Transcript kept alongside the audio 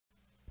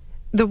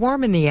The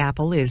Worm in the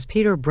Apple is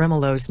Peter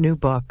Brimelow's new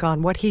book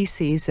on what he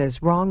sees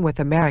as wrong with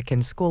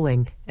American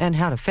schooling and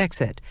how to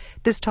fix it.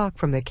 This talk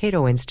from the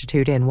Cato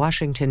Institute in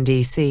Washington,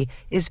 D.C.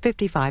 is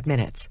 55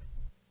 minutes.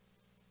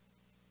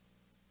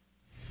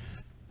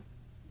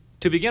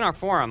 To begin our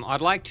forum,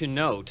 I'd like to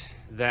note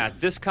that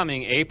this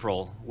coming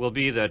April will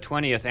be the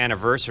 20th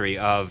anniversary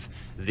of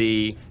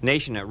the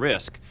Nation at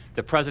Risk,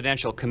 the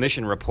Presidential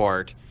Commission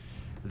report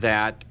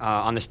that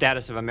on the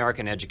status of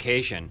American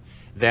education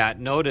that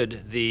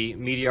noted the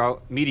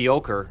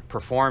mediocre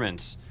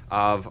performance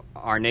of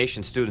our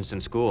nation's students in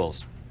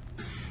schools.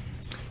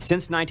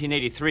 Since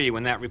 1983,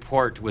 when that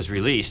report was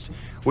released,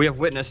 we have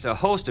witnessed a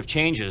host of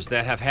changes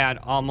that have had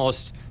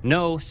almost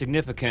no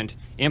significant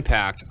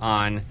impact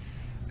on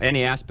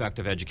any aspect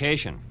of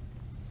education.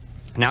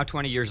 Now,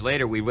 20 years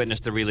later, we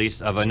witnessed the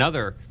release of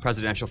another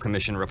Presidential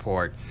Commission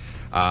report,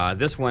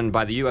 this one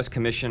by the U.S.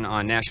 Commission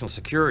on National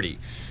Security,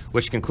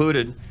 which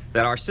concluded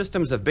that our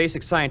systems of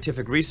basic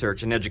scientific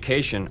research and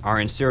education are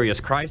in serious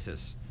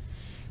crisis.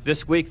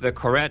 This week, the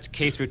Correct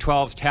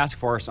K-12 Task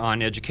Force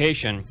on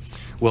Education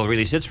will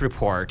release its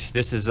report.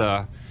 This is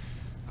a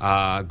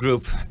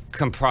group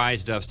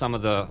comprised of some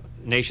of the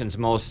nation's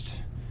most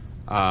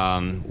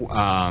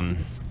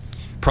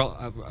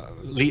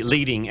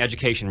leading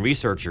education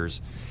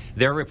researchers.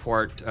 Their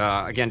report,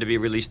 again to be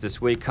released this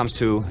week, comes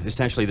to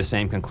essentially the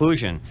same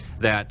conclusion,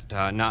 that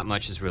not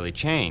much has really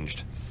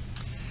changed.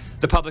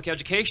 The public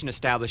education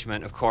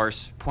establishment, of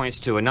course, points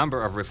to a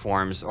number of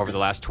reforms over the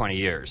last 20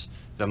 years,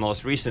 the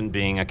most recent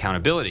being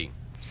accountability.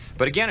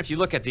 But again, if you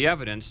look at the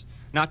evidence,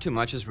 not too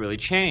much has really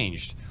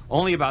changed.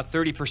 Only about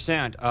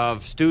 30%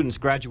 of students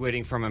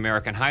graduating from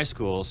American high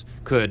schools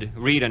could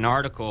read an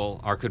article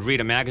or could read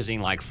a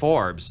magazine like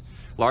Forbes,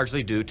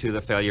 largely due to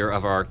the failure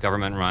of our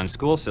government-run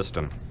school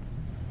system.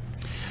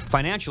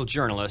 Financial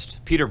journalist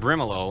Peter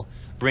Brimelow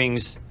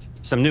brings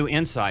some new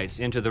insights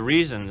into the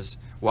reasons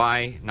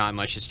why not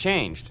much has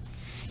changed.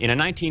 In a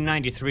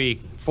 1993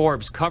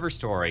 Forbes cover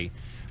story,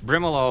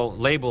 Brimelow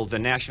labeled the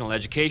National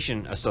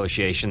Education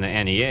Association,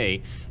 the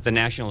NEA, the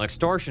National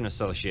Extortion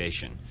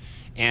Association,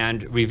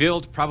 and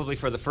revealed, probably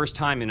for the first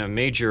time in a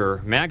major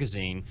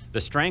magazine,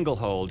 the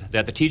stranglehold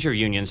that the teacher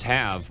unions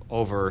have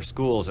over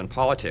schools and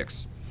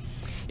politics.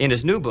 In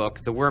his new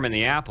book, The Worm in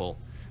the Apple,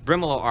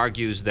 Brimelow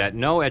argues that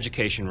no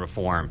education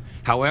reform,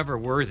 however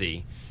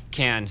worthy,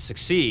 can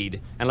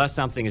succeed unless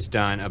something is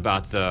done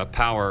about the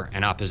power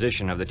and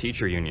opposition of the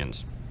teacher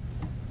unions.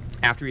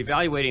 After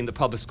evaluating the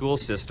public school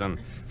system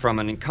from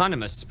an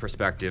economist's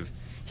perspective,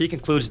 he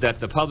concludes that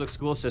the public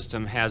school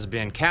system has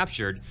been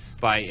captured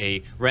by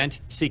a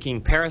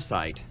rent-seeking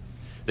parasite,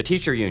 the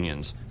teacher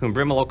unions, whom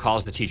Brimelow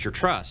calls the teacher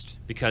trust,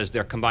 because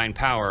their combined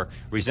power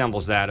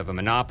resembles that of a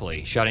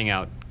monopoly, shutting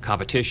out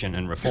competition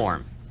and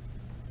reform.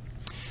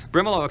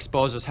 Brimelow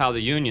exposes how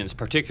the unions,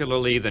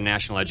 particularly the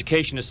National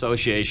Education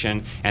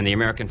Association and the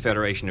American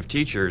Federation of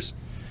Teachers,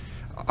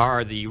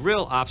 are the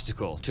real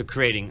obstacle to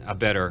creating a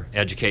better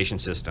education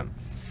system.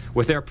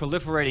 With their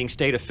proliferating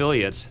state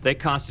affiliates, they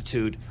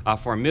constitute a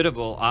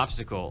formidable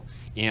obstacle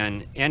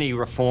in any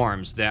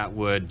reforms that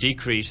would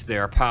decrease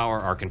their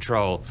power or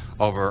control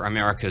over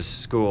America's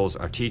schools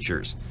or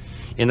teachers.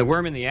 In The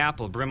Worm in the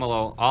Apple,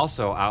 Brimelow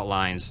also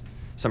outlines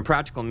some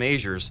practical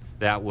measures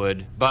that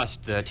would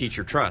bust the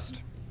teacher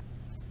trust.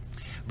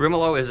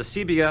 Brimelow is a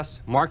CBS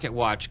Market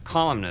Watch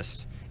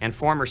columnist and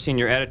former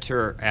senior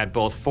editor at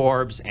both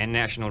Forbes and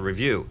National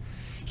Review.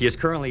 He is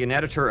currently an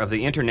editor of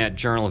the internet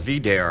journal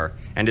VDare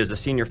and is a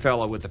senior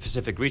fellow with the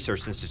Pacific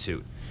Research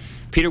Institute.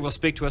 Peter will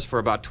speak to us for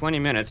about 20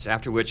 minutes,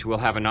 after which we'll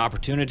have an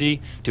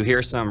opportunity to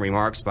hear some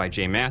remarks by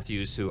Jay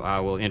Matthews, who I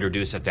will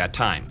introduce at that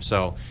time.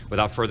 So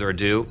without further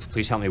ado,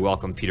 please help me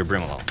welcome Peter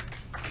Brimelow.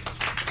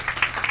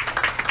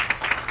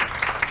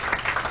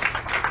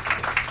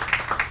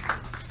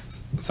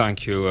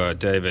 Thank you,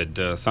 David.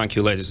 Thank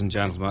you, ladies and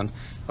gentlemen.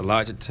 I'd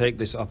like to take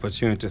this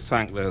opportunity to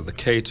thank the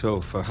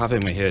Cato for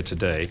having me here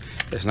today.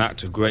 It's an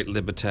act of great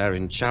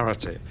libertarian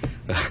charity,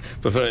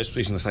 for various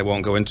reasons I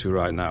won't go into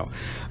right now.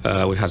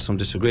 We've had some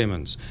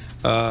disagreements.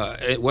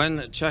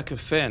 When Checker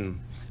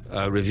Finn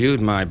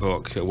reviewed my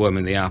book, Worm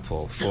in the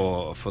Apple,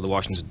 for the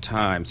Washington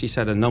Times, he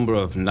said a number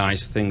of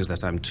nice things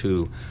that I'm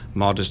too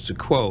modest to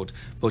quote,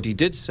 but he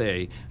did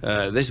say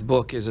this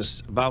book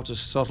is about as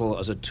subtle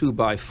as a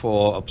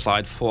 2x4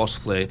 applied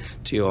forcefully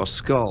to your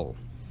skull.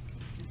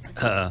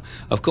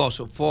 Of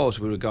course, at Forbes,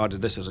 we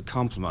regarded this as a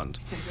compliment.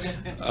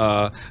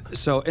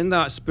 So in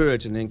that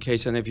spirit, and in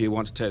case any of you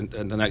want to take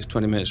the next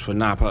 20 minutes for a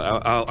nap,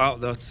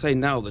 I'll say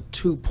now the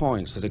 2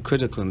 points that are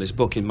critical in this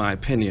book, in my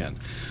opinion.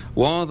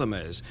 One of them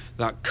is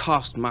that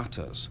cost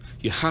matters.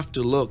 You have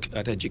to look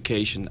at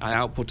education,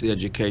 output to the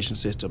education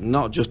system,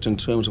 not just in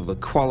terms of the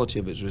quality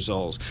of its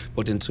results,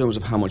 but in terms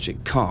of how much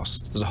it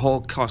costs. There's a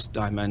whole cost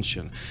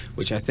dimension,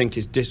 which I think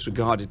is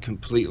disregarded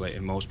completely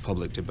in most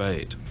public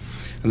debate.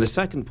 And the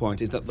second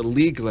point is that the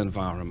legal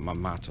environment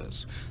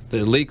matters.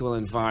 The legal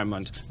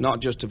environment, not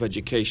just of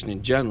education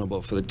in general,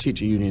 but for the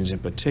teacher unions in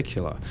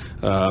particular,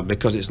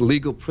 because it's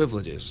legal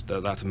privileges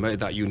that have made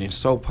that union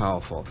so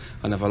powerful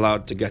and have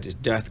allowed it to get its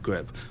death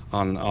grip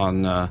on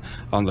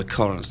the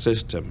current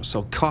system.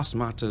 So cost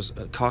matters,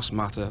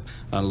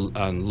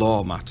 and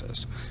law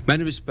matters. In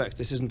many respects,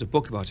 this isn't a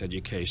book about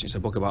education, it's a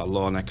book about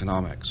law and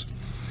economics.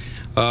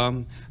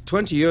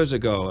 20 years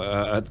ago,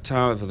 at the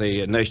time of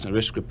the National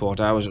Risk Report,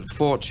 I was at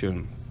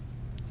Fortune.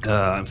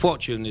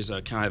 Fortune is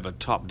a kind of a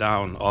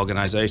top-down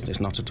organization. It's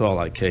not at all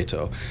like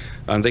Cato.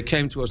 And they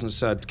came to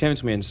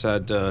me and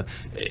said,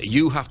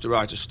 you have to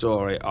write a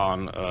story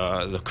on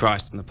the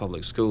crisis in the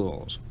public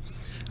schools.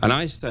 And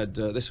I said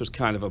this was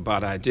kind of a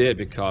bad idea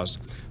because,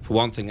 for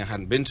one thing, I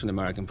hadn't been to an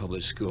American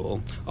public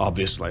school,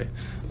 obviously.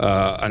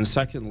 And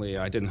secondly,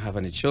 I didn't have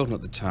any children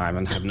at the time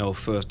and had no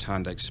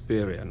first-hand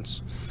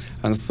experience.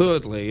 And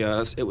thirdly,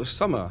 it was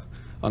summer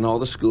and all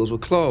the schools were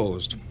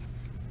closed.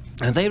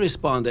 And they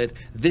responded,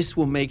 this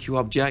will make you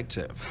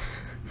objective.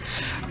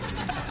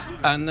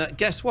 And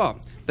guess what?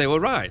 They were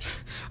right.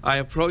 I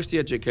approached the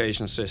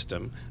education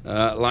system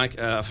as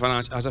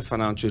a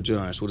financial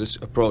journalist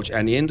would approach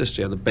any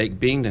industry, or the baked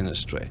bean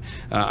industry.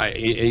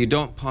 You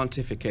don't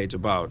pontificate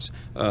about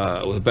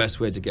the best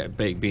way to get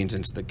baked beans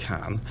into the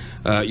can.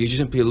 You just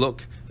simply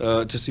look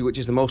to see which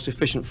is the most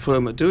efficient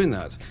firm at doing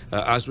that,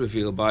 as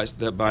revealed by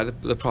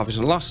the profit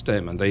and loss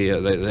statement,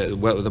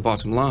 the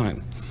bottom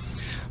line.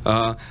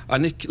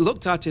 And it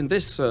looked at in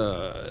this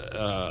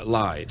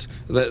light,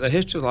 the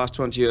history of the last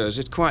 20 years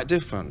is quite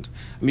different.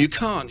 I mean, you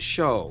can't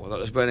show that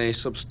there's been a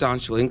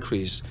substantial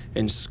increase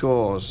in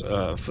scores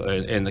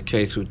in the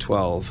K through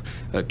 12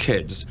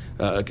 kids,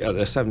 the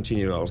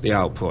 17-year-olds, the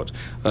output,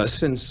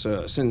 since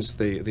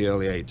the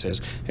early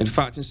 80s. In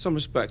fact, in some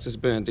respects, there's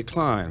been a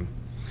decline.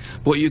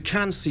 But you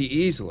can see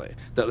easily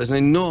that there's an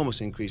enormous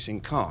increase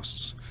in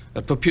costs.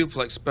 Per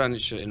pupil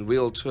expenditure in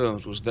real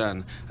terms was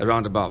then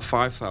around about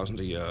 $5,000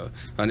 a year,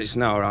 and it's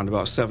now around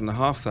about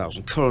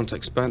 $7,500. Current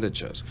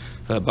expenditures,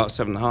 about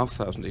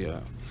 $7,500 a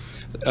year.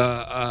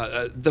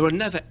 There were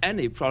never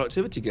any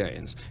productivity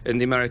gains in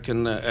the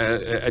American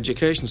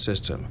education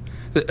system.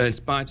 In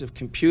spite of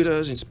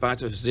computers, in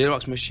spite of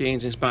Xerox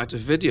machines, in spite of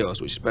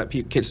videos, which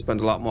kids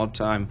spend a lot more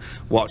time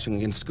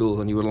watching in school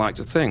than you would like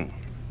to think.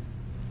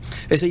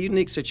 It's a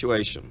unique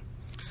situation.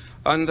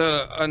 And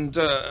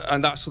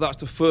that's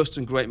the first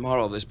and great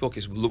moral of this book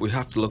is we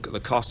have to look at the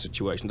cost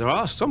situation. There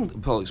are some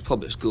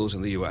public schools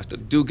in the US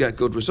that do get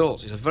good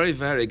results. It's a very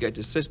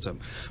variegated system,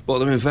 but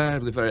they're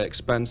invariably very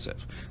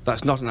expensive.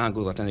 That's not an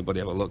angle that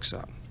anybody ever looks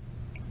at.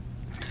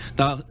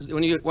 Now,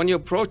 when you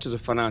approach as a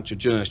financial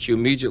journalist, you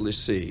immediately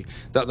see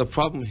that the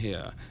problem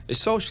here is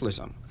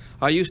socialism.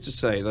 I used to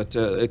say that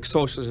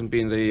socialism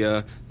being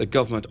the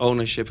government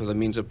ownership of the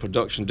means of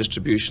production,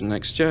 distribution, and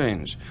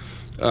exchange.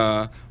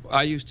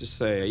 I used to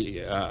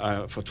say,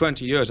 for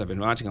 20 years I've been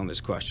writing on this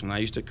question, I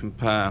used to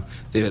compare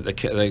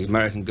the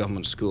American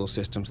government school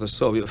system to the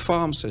Soviet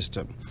farm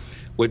system,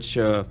 which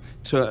had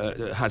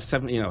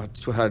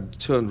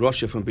turned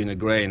Russia from being a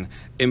grain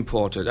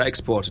exporter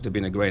to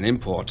being a grain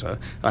importer,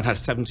 and had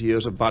 70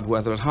 years of bad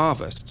weather at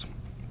harvest.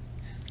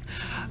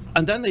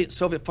 And then the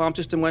Soviet farm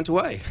system went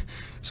away.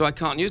 So I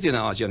can't use the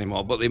analogy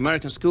anymore, but the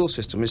American school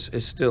system is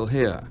still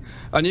here.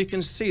 And you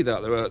can see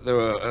that there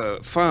are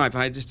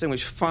I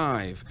distinguish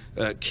five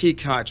key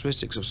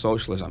characteristics of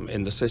socialism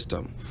in the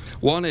system.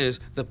 One is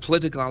the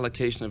political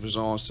allocation of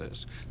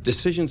resources.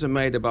 Decisions are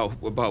made about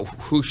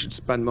who should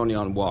spend money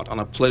on what on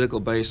a political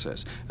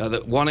basis.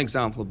 One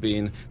example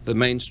being the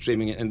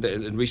mainstreaming,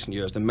 in recent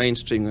years, the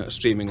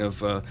mainstreaming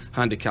of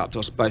handicapped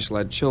or special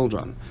ed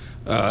children.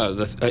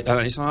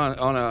 It's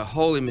on a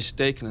wholly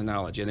mistaken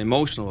analogy, an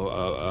emotional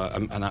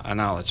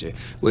analogy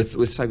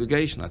with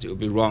segregation, that it would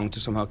be wrong to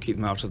somehow keep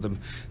them out of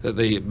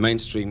the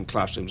mainstream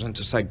classrooms and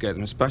to segregate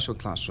them in special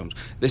classrooms.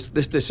 This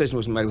decision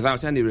was made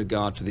without any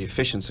regard to the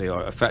efficiency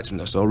or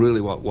effectiveness or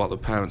really what the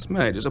parents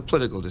made. It was a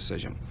political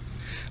decision.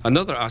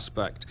 Another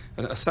aspect,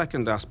 a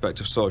second aspect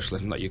of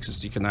socialism that you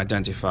can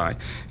identify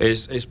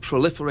is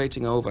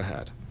proliferating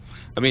overhead.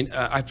 I mean,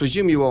 I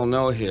presume you all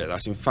know here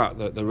that, in fact,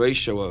 the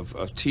ratio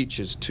of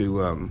teachers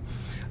to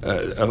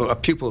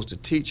of pupils to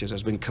teachers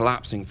has been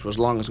collapsing for as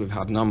long as we've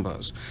had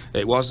numbers.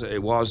 It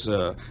was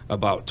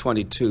about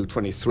 22,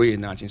 23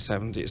 in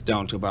 1970. It's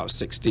down to about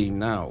 16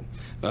 now.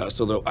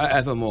 So there are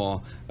ever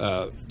more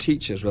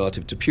teachers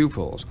relative to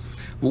pupils.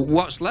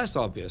 What's less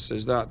obvious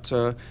is that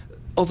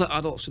other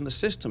adults in the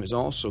system is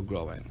also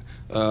growing.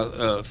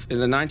 In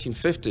the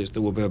 1950s,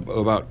 there would be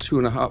about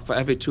 2.5, for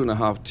every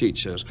 2.5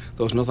 teachers,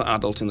 there was another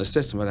adult in the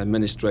system, an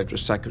administrator,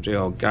 secretary,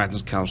 or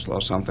guidance counselor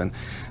or something.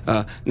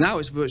 Now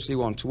it's virtually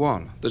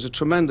 1-to-1. There's a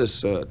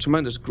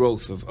tremendous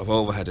growth of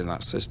overhead in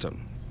that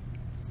system.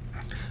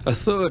 A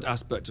third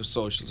aspect of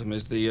socialism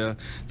is the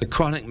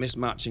chronic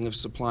mismatching of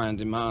supply and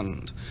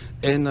demand.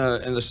 In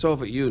the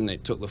Soviet Union,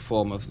 it took the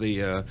form of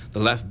the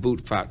left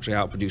boot factory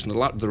outproducing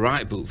the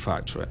right boot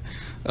factory.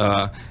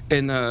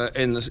 In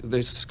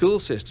the school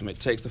system, it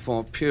takes the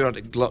form of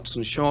periodic gluts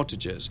and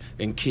shortages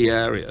in key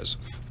areas.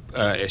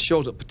 It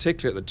shows up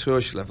particularly at the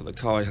tertiary level, the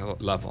college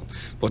level.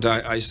 But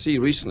I see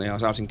recently, I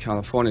was out in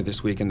California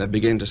this week, and they're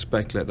beginning to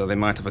speculate that they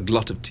might have a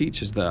glut of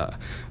teachers there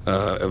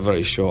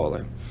very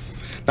shortly.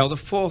 Now, the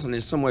fourth, and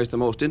in some ways the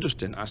most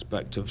interesting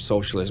aspect of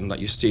socialism that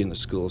you see in the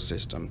school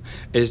system,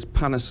 is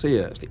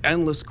panaceas, the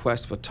endless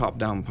quest for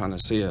top-down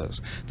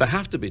panaceas. There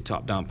have to be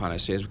top-down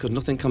panaceas because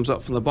nothing comes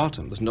up from the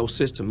bottom. There's no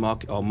system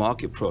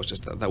market process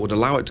that would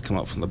allow it to come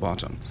up from the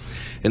bottom.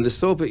 In the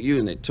Soviet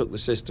Union, it took the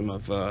system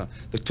of,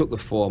 it took the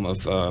form of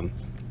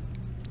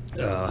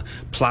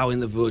ploughing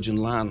the virgin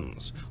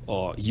lands,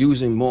 or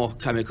using more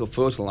chemical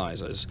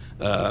fertilizers,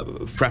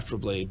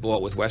 preferably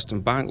bought with Western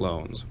bank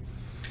loans.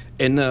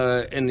 In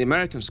the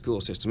American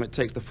school system, it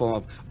takes the form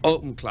of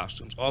open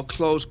classrooms, or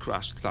closed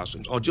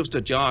classrooms, or just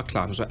ajar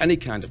classrooms, or any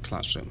kind of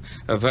classroom.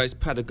 Various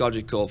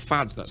pedagogical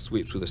fads that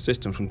sweep through the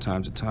system from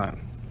time to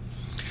time.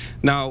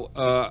 Now,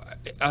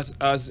 as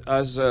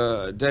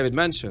David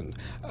mentioned,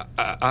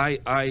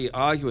 I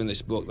argue in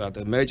this book that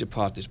a major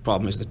part of this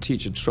problem is the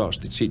teacher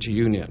trust, the teacher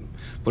union.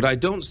 But I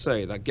don't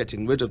say that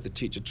getting rid of the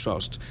teacher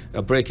trust,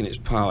 breaking its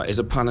power, is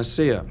a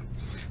panacea.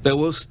 There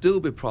will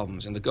still be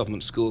problems in the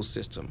government school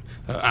system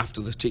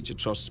after the teacher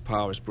trust's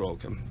power is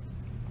broken.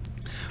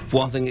 For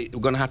one thing,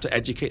 we're going to have to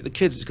educate the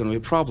kids. It's going to be a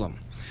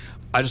problem.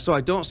 So I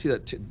don't see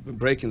that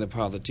breaking the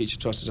power of the teacher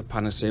trust is a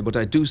panacea, but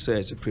I do say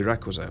it's a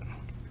prerequisite.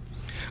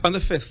 And the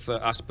fifth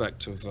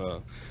aspect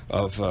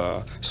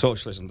of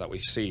socialism that we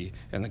see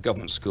in the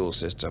government school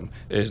system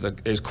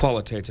is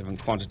qualitative and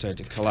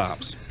quantitative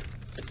collapse.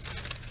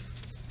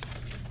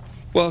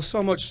 Well,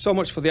 so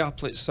much for the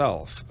apple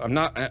itself. I'm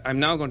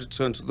now going to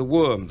turn to the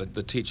worm,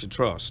 the teacher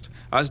trust.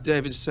 As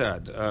David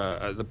said,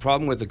 the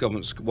problem with the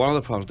one of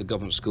the problems with the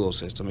government school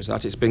system is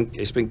that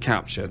it's been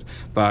captured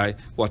by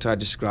what I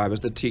describe as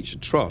the teacher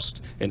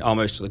trust, in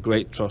homage to the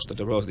great trust that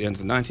arose at the end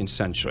of the 19th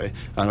century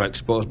and are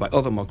exposed by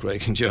other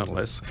muckraking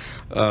journalists.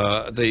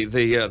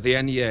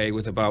 The NEA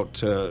with about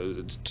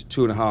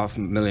 2.5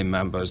 million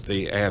members,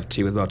 the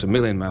AFT with about 1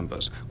 million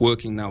members,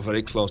 working now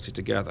very closely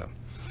together.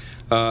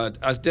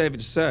 As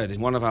David said,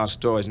 in one of our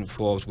stories in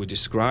Forbes, we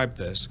described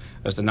this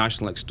as the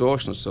National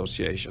Extortion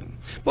Association.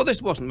 But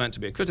this wasn't meant to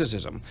be a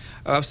criticism.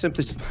 I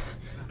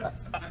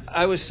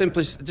was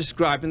simply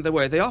describing the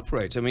way they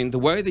operate. I mean, the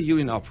way the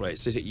union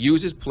operates is it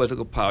uses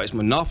political power, its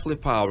monopoly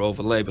power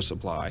over labour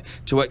supply,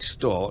 to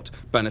extort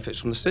benefits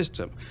from the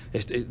system.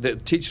 The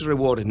teachers are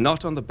rewarded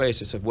not on the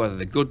basis of whether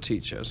they're good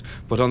teachers,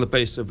 but on the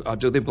basis of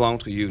do they belong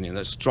to a union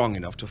that's strong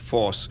enough to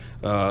force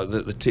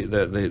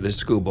the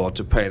school board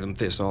to pay them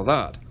this or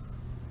that.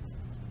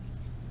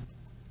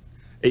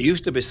 It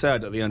used to be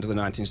said at the end of the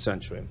 19th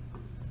century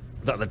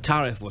that the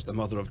tariff was the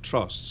mother of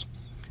trusts.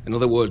 In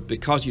other words,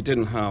 because you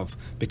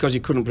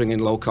couldn't bring in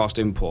low-cost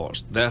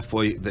imports,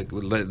 therefore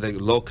the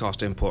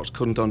low-cost imports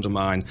couldn't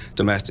undermine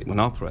domestic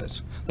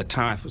monopolies. The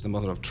tariff was the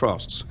mother of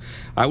trusts.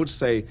 I would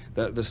say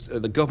that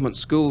the government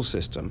school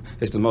system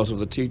is the mother of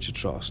the teacher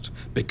trust.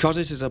 Because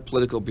it is a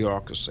political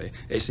bureaucracy,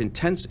 it's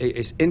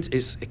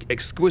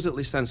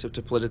exquisitely sensitive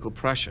to political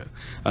pressure,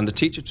 and the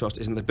teacher trust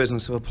is in the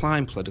business of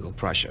applying political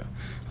pressure.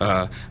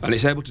 And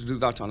it's able to do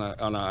that on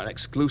an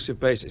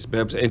exclusive basis, be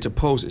able to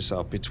interpose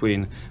itself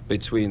between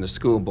the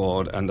school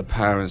board and the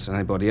parents and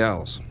anybody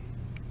else.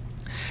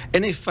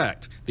 In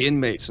effect, the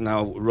inmates are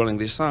now running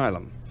the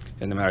asylum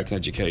in American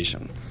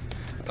education.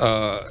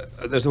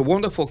 There's a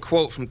wonderful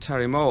quote from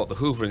Terry Moe at the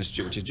Hoover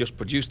Institute, which has just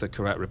produced the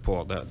correct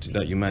report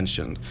that you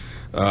mentioned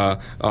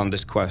on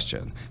this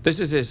question.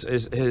 This is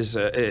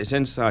his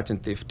insight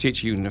into the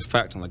teacher union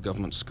effect on the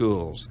government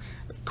schools.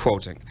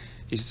 Quoting,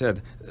 he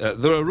said,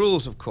 there are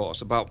rules, of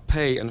course, about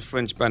pay and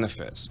fringe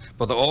benefits,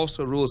 but there are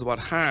also rules about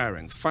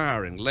hiring,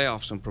 firing,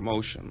 layoffs and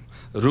promotion.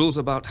 Rules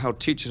about how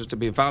teachers are to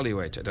be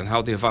evaluated and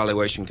how the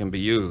evaluation can be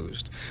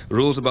used.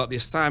 Rules about the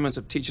assignments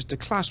of teachers to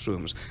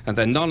classrooms and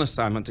their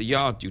non-assignment to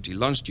yard duty,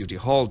 lunch duty,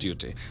 hall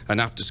duty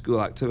and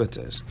after-school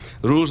activities.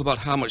 Rules about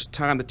how much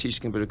time the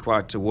teacher can be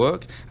required to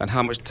work and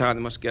how much time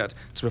they must get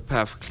to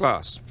prepare for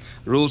class.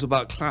 Rules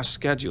about class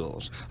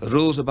schedules.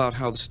 Rules about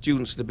how the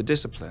students are to be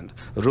disciplined.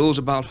 Rules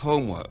about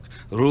homework.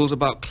 Rules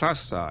about class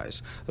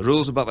size,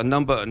 rules about the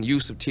number and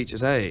use of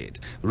teachers' aid,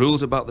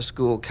 rules about the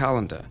school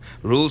calendar,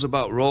 rules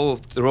about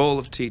the role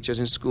of teachers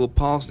in school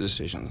policy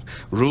decisions,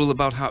 rules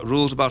about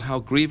how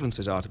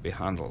grievances are to be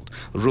handled,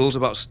 rules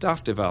about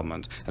staff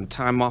development and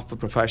time off for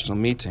professional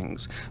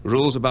meetings,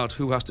 rules about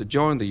who has to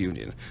join the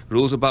union,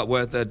 rules about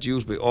whether their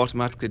dues will be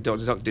automatically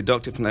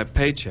deducted from their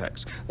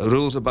paychecks,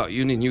 rules about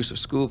union use of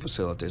school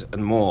facilities,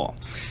 and more.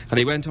 And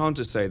he went on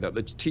to say that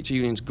the teacher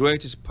union's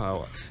greatest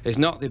power is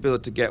not the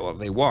ability to get what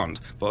they want,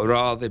 but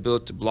rather the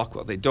ability to block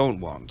what they don't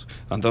want,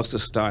 and thus to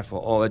stifle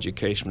all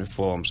education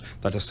reforms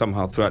that are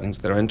somehow threatening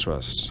to their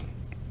interests.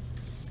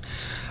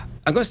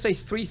 I'm going to say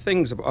three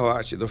things,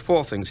 actually there are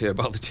four things here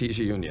about the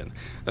teacher union.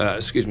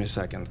 Excuse me a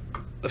second.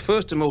 The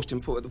first and most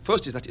important, the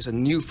first is that it's a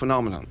new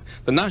phenomenon.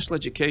 The National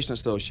Education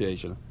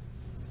Association,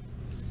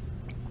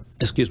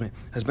 excuse me,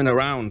 has been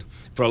around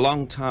for a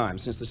long time,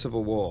 since the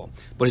Civil War,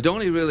 but it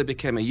only really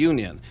became a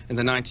union in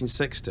the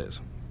 1960s.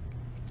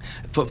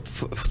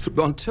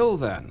 Until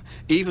then,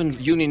 even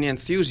union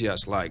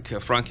enthusiasts like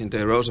Franklin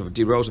D.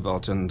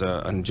 Roosevelt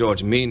and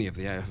George Meany of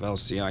the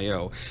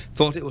AFL-CIO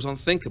thought it was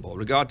unthinkable,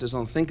 regarded as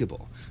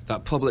unthinkable,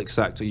 that the public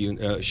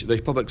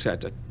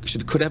sector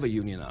could ever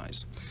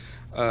unionize.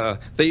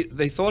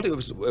 They thought it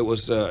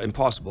was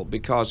impossible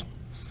because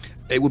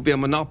it would be a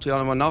monopoly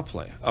on a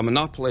monopoly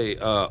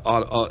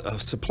on a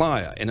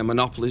supplier in a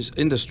monopoly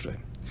industry.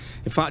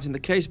 In fact, in the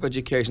case of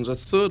education, there's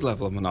a third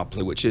level of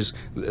monopoly, which is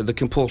the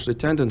compulsory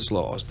attendance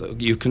laws that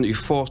you're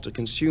forced to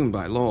consume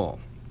by law.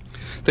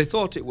 They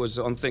thought it was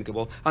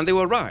unthinkable, and they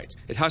were right.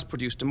 It has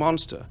produced a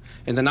monster.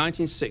 In the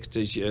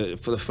 1960s,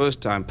 for the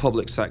first time, the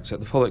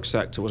public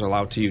sector was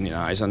allowed to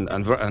unionize, and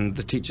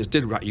the teachers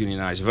did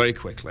unionize very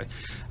quickly.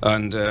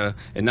 And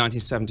in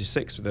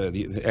 1976,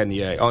 the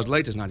NEA, or as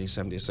late as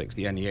 1976,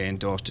 the NEA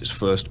endorsed its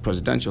first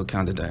presidential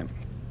candidate.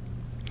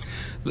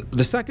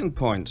 The second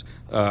point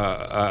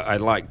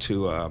I'd like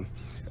to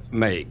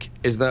make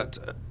is that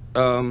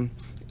the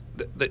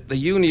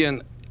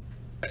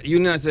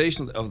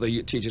unionization of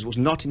the teachers was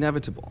not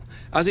inevitable.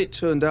 As it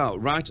turned out,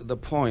 right at the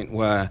point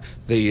where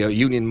the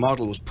union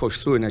model was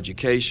pushed through in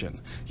education,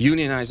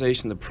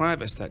 unionization in the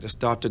private sector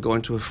started to go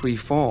into a free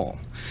fall.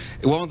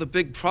 One of the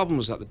big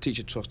problems that the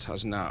Teacher Trust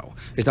has now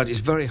is that it's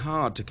very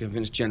hard to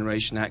convince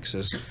Generation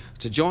Xers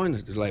to join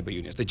the labour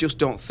unions. They just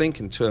don't think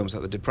in terms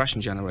that the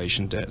Depression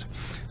generation did.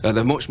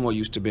 They're much more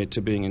used to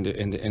being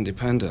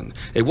independent.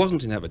 It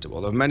wasn't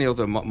inevitable. There are many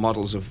other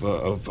models of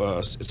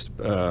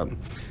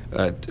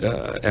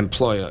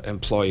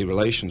employee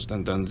relations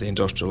than the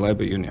industrial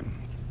labour union.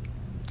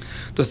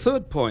 The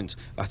third point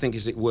I think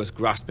is worth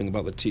grasping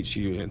about the teacher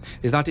union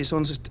is that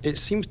it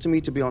seems to me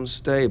to be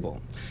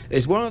unstable.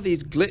 It's one of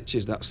these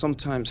glitches that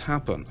sometimes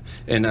happen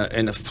in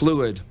a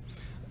fluid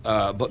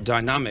but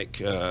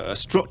dynamic,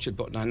 structured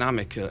but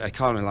dynamic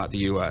economy like the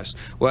US,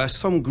 where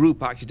some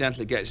group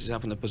accidentally gets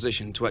itself in a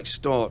position to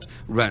extort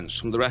rents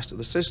from the rest of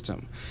the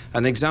system.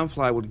 An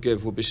example I would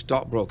give would be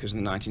stockbrokers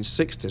in the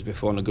 1960s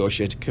before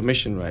negotiated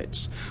commission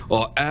rates,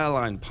 or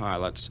airline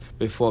pilots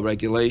before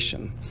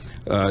deregulation,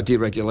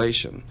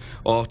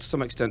 or to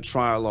some extent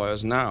trial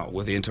lawyers now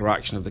with the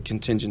interaction of the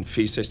contingent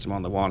fee system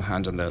on the one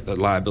hand and the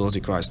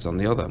liability crisis on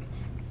the other.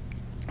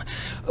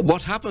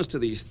 What happens to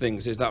these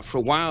things is that for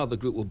a while the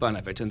group will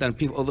benefit, and then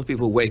other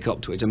people wake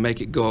up to it and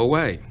make it go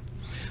away.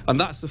 And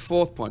that's the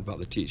fourth point about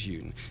the teacher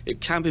union.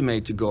 It can be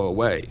made to go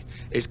away.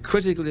 It's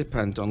critically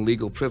dependent on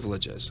legal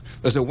privileges.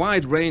 There's a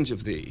wide range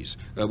of these,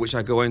 which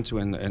I go into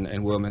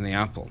in Worm in the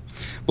Apple.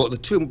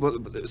 But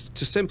to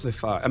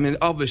simplify, I mean,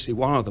 obviously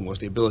one of them was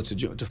the ability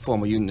to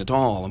form a union at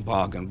all and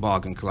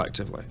bargain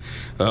collectively,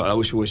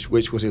 which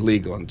was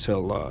illegal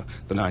until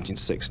the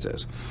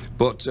 1960s.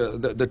 But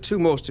the two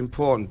most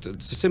important,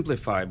 to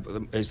simplify,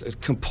 is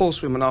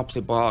compulsory monopoly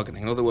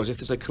bargaining. In other words, if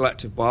there's a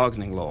collective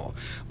bargaining law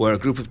where a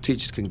group of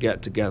teachers can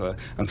get together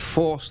and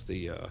force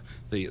the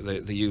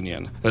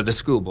union, the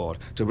school board,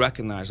 to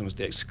recognize them as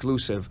the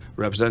exclusive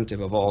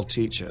representative of all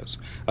teachers.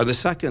 The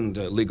second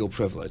legal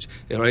privilege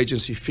are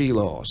agency fee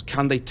laws.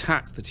 Can they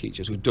tax the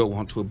teachers who don't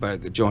want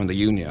to join the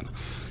union?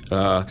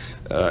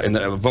 In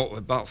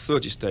about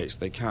 30 states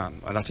they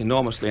can, and that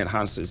enormously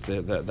enhances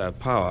their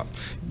power.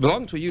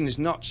 Belonging to a union is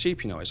not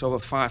cheap, you know. It's over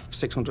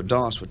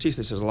 $500–600 for a teacher.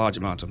 This is a large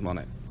amount of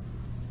money.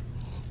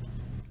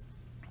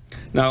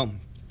 Now,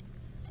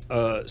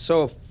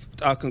 so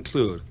I'll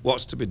conclude.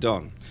 What's to be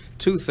done?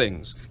 Two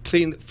things.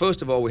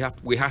 First of all, we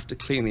have to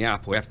clean the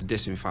apple. We have to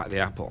disinfect the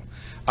apple.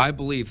 I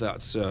believe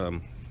that's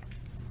and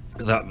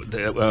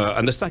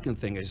the second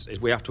thing is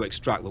we have to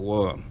extract the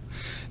worm.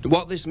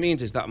 What this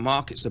means is that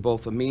markets are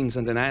both a means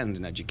and an end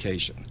in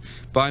education.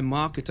 By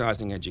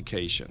marketizing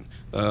education,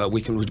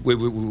 we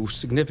will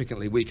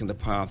significantly weaken the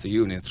power of the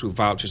union through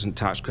vouchers and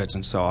tax credits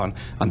and so on,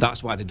 and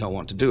that's why they don't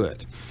want to do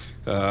it.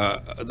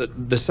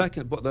 The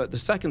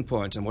second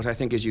point, and what I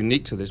think is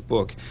unique to this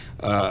book,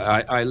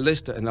 I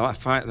list in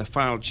the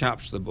final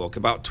chapter of the book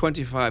about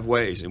 25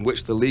 ways in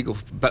which the legal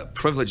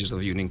privileges of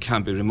the union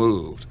can be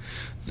removed.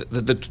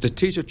 The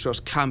teacher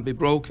trust can be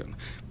broken.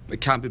 It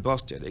can be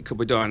busted. It could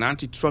be done on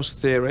antitrust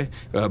theory,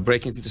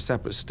 breaking into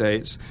separate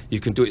states. You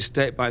can do it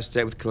state by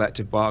state with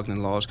collective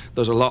bargaining laws.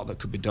 There's a lot that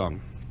could be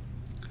done.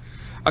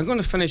 I'm going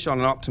to finish on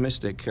an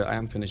optimistic,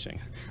 on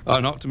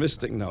an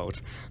optimistic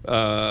note.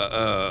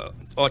 Or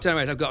at any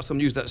rate, I've got some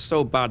news that's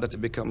so bad that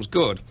it becomes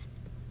good.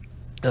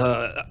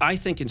 I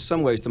think in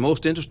some ways the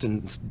most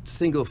interesting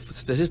single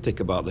statistic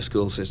about the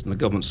school system, the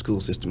government school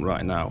system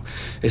right now,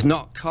 is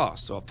not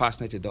costs, or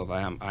fascinated though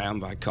I am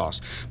by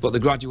costs, but the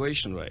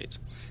graduation rate.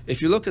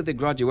 If you look at the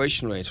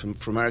graduation rate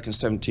for American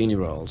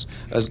 17-year-olds,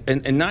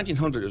 in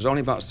 1900 it was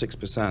only about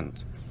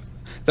 6%.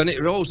 Then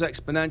it rose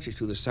exponentially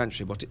through the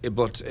century, but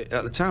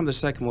at the time of the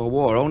Second World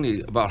War,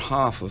 only about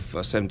half of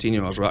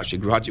 17-year-olds were actually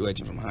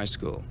graduating from high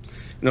school.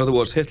 In other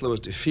words, Hitler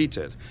was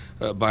defeated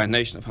by a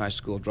nation of high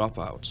school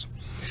dropouts.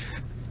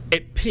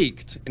 It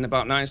peaked in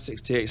about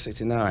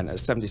 1968-69 at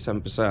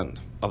 77%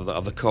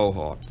 of the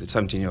cohort, the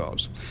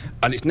 17-year-olds,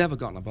 and it's never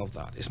gotten above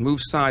that. It's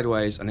moved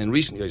sideways, and in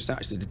recent years, it's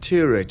actually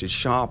deteriorated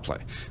sharply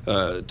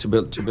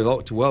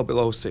to well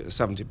below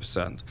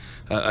 70%,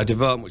 a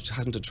development which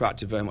hasn't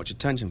attracted very much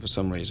attention for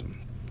some reason.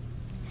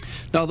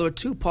 Now, there are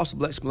two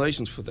possible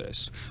explanations for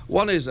this.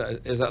 One is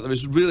that there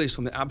is really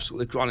something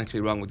absolutely chronically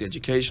wrong with the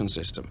education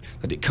system,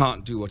 that it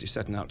can't do what it's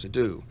setting out to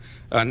do.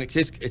 And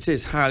it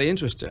is highly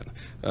interesting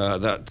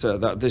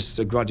that this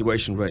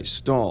graduation rate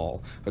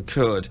stall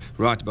occurred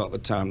right about the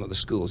time that the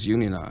schools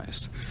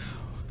unionized.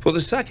 Well,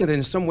 the second,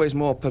 in some ways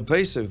more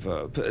pervasive,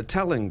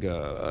 telling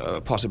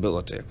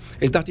possibility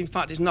is that, in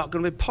fact, it's not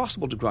going to be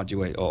possible to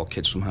graduate all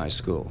kids from high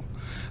school.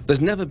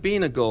 There's never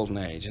been a golden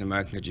age in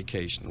American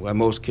education where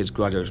most kids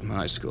graduate from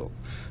high school.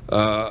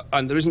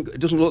 And it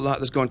doesn't look like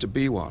there's going to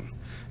be one.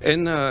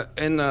 In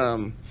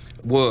Worm,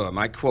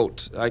 I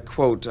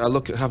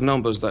have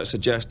numbers that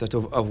suggest that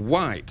of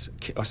white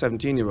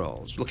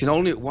 17-year-olds, looking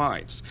only at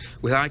whites,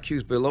 with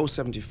IQs below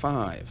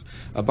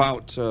 75,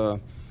 about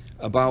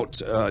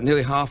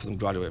nearly half of them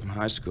graduate from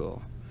high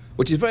school,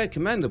 which is very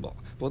commendable.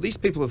 But these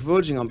people are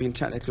verging on being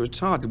technically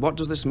retarded. What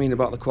does this mean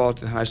about the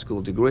quality of the high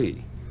school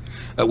degree?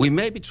 We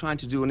may be trying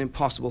to do an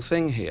impossible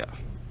thing here.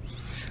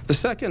 The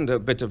second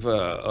bit of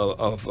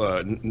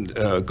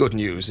good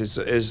news is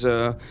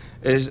the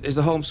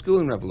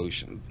homeschooling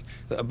revolution.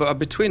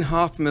 Between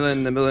 500,000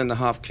 and 1.5 million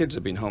kids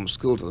have been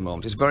homeschooled at the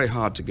moment. It's very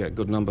hard to get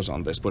good numbers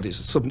on this, but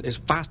it's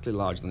vastly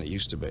larger than it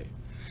used to be.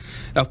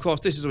 Now, of course,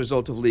 this is a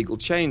result of legal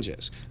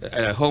changes.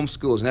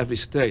 Homeschools in every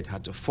state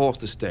had to force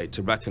the state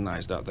to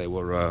recognize that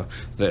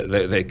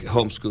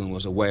homeschooling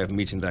was a way of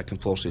meeting their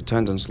compulsory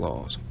attendance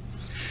laws.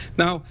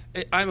 Now,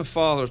 I'm a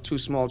father of 2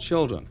 small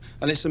children,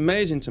 and it's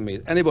amazing to me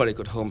that anybody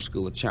could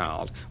homeschool a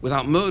child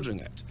without murdering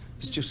it.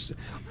 It's just,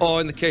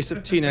 or in the case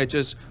of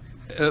teenagers,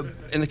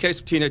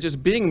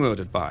 being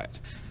murdered by it.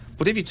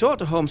 But if you talk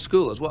to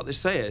homeschoolers, what they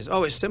say is,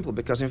 oh, it's simple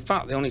because, in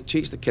fact, they only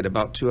teach the kid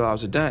about 2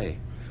 hours a day.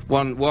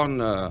 One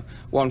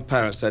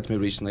parent said to me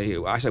recently,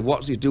 I said,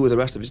 what does he do with the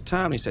rest of his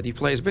time? He said, he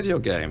plays video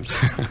games,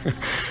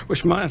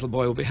 which my little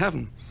boy will be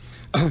heaven.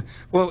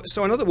 Well,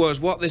 so in other words,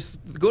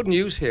 the good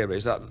news here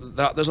is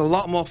that there's a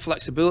lot more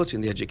flexibility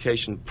in the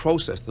education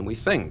process than we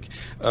think.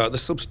 The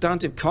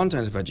substantive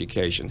content of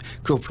education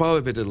could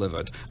probably be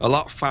delivered a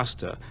lot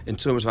faster in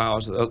terms of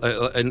hours,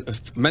 in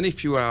many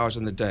fewer hours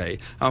in the day,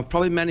 and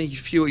probably many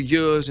fewer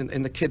years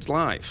in the kid's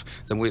life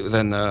than it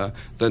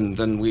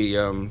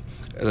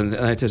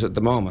is at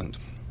the moment.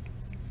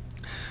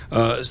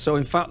 So,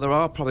 in fact, there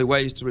are probably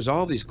ways to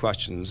resolve these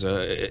questions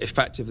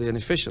effectively and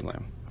efficiently.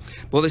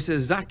 Well, this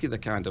is exactly the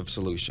kind of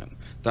solution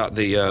that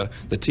the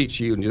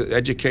teacher union,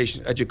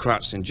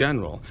 educrats in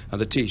general,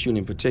 and the teacher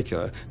union in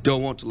particular,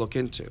 don't want to look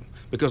into,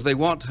 because they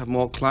want to have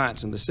more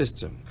clients in the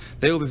system.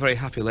 They will be very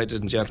happy, ladies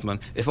and gentlemen,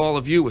 if all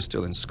of you were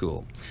still in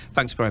school.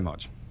 Thanks very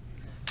much.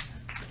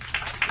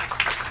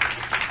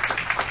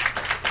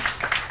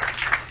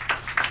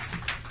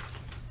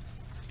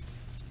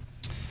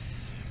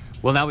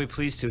 We'll now be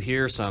pleased to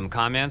hear some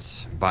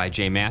comments by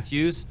Jay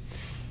Matthews.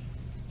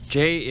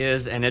 Jay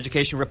is an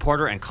education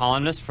reporter and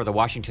columnist for the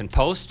Washington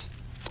Post,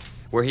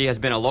 where he has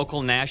been a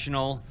local,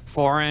 national,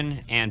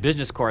 foreign, and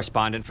business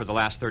correspondent for the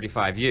last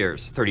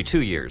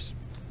 32 years.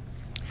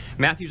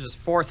 Matthews'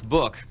 4th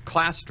book,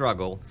 Class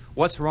Struggle,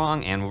 What's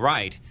Wrong and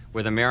Right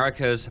with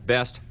America's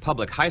Best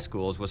Public High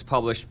Schools, was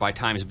published by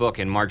Times Book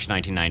in March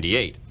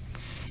 1998.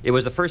 It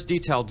was the first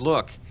detailed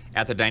look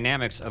at the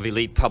dynamics of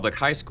elite public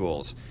high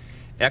schools.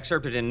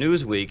 Excerpted in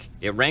Newsweek,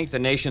 it ranked the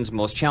nation's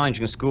most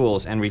challenging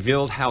schools and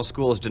revealed how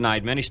schools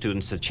denied many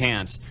students a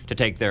chance to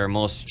take their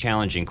most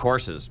challenging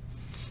courses.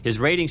 His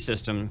rating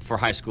system for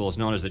high schools,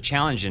 known as the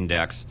Challenge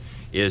Index,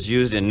 is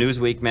used in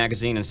Newsweek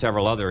magazine and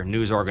several other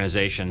news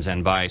organizations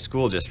and by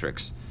school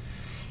districts.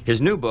 His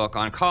new book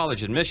on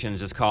college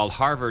admissions is called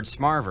Harvard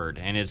Smarvard,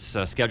 and it's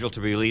scheduled to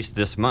be released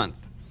this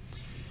month.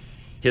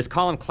 His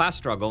column Class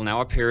Struggle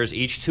now appears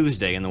each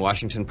Tuesday in the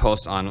Washington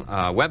Post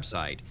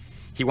website.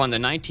 He won the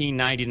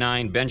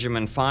 1999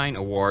 Benjamin Fine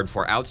Award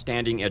for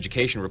Outstanding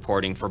Education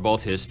Reporting for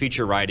both his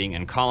feature writing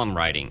and column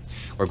writing.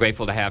 We're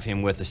grateful to have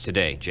him with us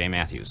today. Jay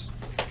Matthews.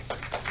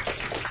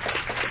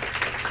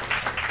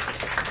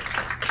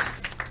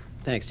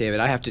 Thanks, David.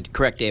 I have to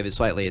correct David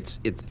slightly. It's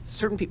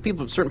certain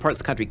people in certain parts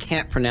of the country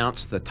can't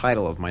pronounce the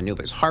title of my new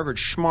book. It's Harvard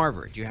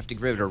Schmarvard. You have to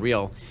give it a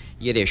real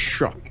Yiddish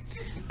shrug.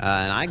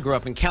 And I grew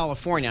up in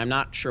California. I'm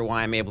not sure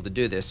why I'm able to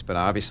do this, but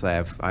obviously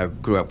I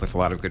grew up with a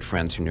lot of good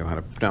friends who knew how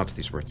to pronounce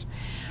these words.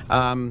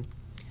 I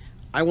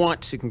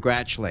want to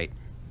congratulate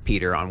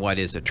Peter on what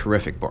is a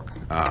terrific book.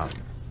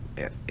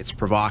 It's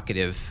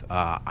provocative.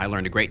 I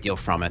learned a great deal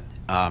from it.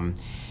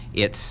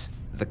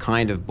 It's the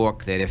kind of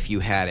book that if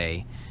you had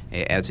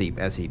as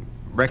he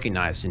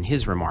recognized in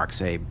his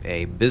remarks,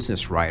 a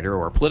business writer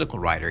or a political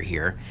writer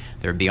here,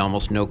 there'd be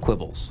almost no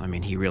quibbles. I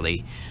mean, he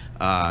really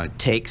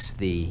takes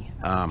the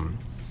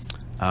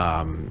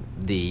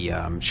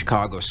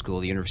Chicago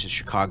School, the University of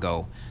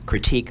Chicago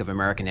critique of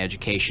American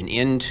education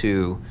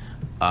into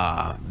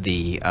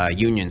the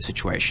union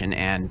situation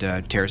and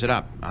tears it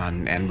up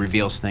and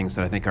reveals things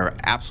that I think are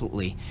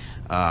absolutely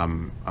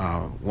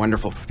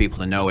wonderful for people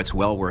to know. It's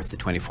well worth the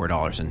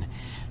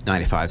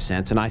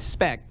 $24.95, and I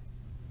suspect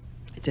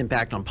its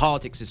impact on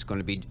politics is going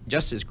to be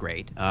just as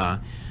great.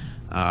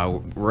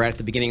 We're at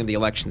the beginning of the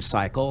election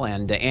cycle,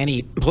 and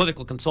any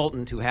political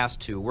consultant who has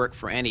to work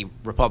for any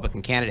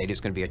Republican candidate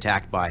is going to be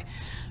attacked by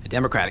a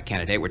Democratic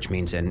candidate, which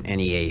means an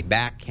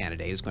NEA-backed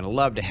candidate is going to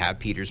love to have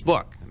Peter's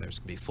book. And there's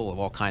going to be full of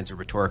all kinds of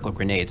rhetorical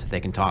grenades that they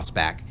can toss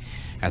back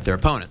at their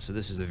opponents. So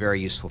this is a very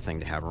useful thing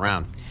to have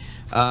around.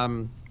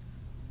 I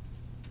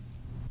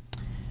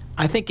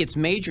think its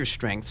major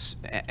strengths,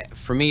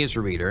 for me as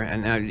a reader,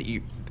 and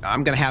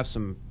I'm going to have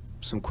some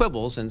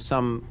quibbles and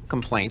some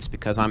complaints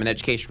because I'm an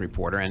education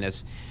reporter, and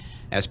as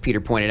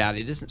Peter pointed out,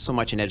 it isn't so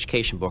much an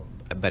education book,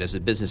 but as a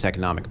business,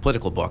 economic,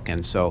 political book,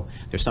 and so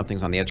there's some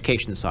things on the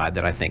education side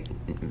that I think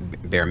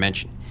bear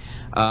mention.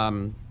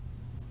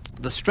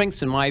 The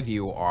strengths, in my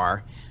view,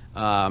 are,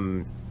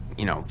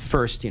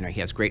 first, he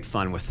has great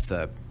fun with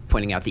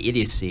pointing out the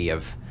idiocy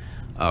of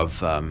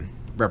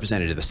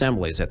representative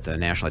assemblies at the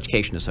National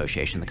Education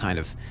Association, the kind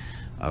of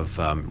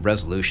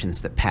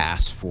resolutions that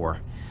pass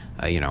for,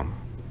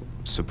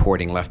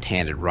 supporting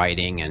left-handed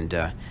writing and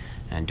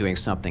doing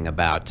something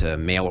about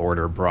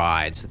mail-order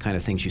brides. The kind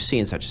of things you see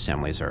in such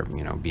assemblies are,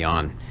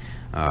 beyond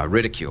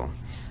ridicule.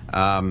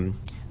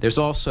 There's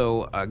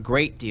also a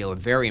great deal of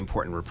very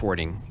important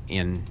reporting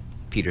in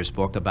Peter's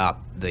book about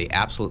the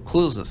absolute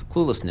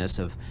cluelessness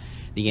of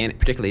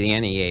particularly the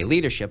NEA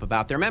leadership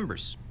about their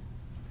members.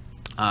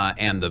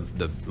 And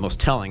the most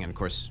telling, and of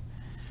course,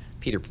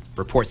 Peter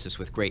reports this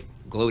with great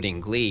gloating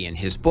glee in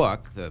his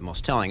book, the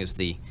most telling is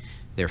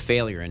their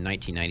failure in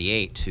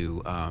 1998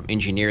 to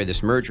engineer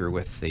this merger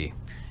with the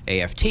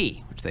AFT,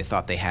 which they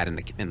thought they had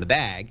in the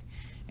bag,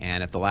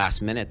 and at the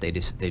last minute they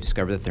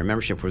discovered that their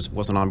membership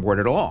wasn't on board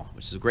at all,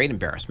 which is a great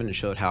embarrassment and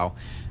showed how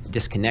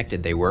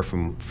disconnected they were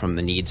from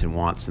the needs and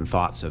wants and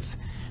thoughts of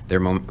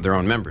their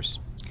own members.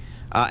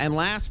 And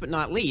last but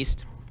not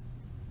least,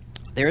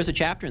 there is a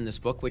chapter in this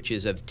book which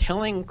is of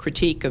telling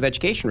critique of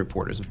education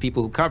reporters, of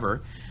people who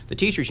cover the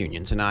teachers'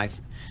 unions, and I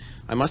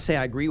must say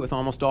I agree with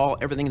almost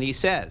everything that he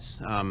says.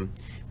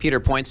 Peter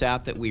points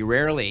out that we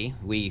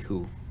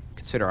who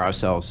consider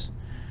ourselves,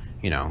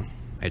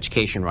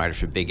 education writers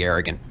for big,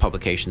 arrogant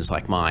publications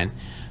like mine,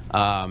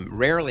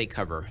 rarely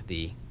cover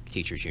the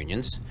teachers'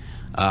 unions.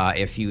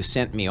 If you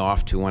sent me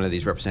off to one of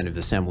these representative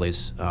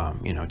assemblies,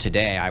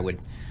 today, I would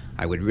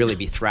really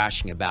be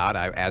thrashing about.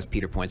 As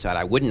Peter points out,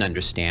 I wouldn't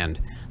understand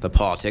the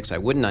politics. I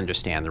wouldn't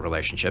understand the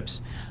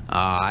relationships.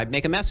 I'd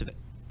make a mess of it.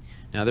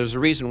 Now, there's a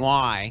reason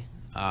why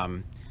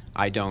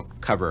I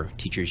don't cover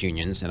teachers'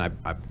 unions, and I'm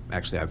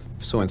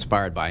so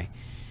inspired by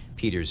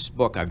Peter's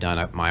book. I've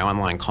done my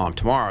online column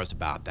tomorrow is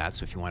about that,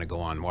 so if you want to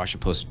go on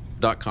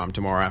WashingtonPost.com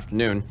tomorrow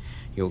afternoon,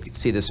 you'll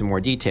see this in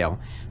more detail.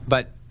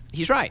 But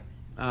he's right.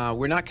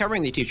 We're not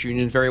covering the teachers'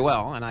 unions very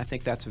well, and I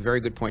think that's a very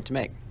good point to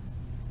make.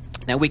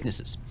 Now,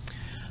 weaknesses.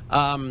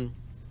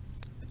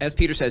 As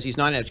Peter says, he's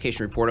not an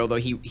education reporter, although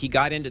he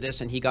got into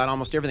this and he got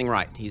almost everything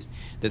right.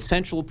 The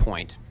central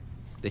point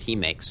that he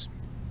makes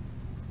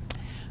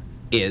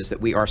is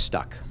that we are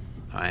stuck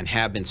and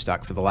have been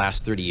stuck for the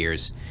last 30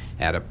 years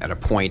at a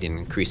point in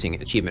increasing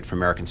achievement for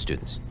American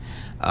students.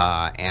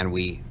 And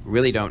we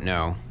really don't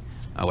know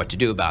what to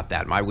do about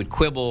that. I would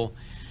quibble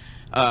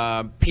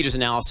Peter's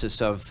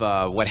analysis of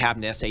what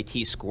happened to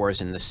SAT scores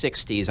in the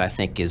 60s, I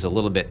think, is a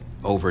little bit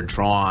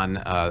overdrawn.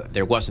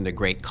 There wasn't a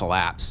great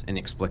collapse,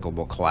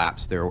 inexplicable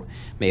collapse. There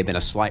may have been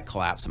a slight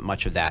collapse.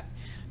 Much of that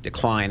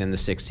decline in the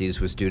 60s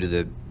was due to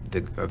the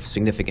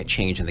significant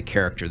change in the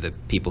character of the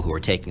people who were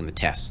taking the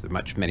tests. There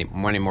are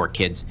many more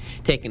kids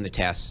taking the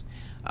tests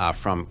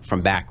from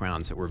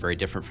backgrounds that were very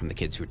different from the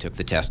kids who took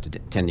the test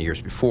 10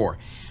 years before.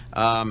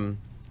 In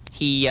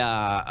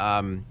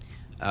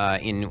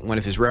one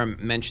of his rare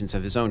mentions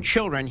of his own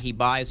children, he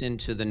buys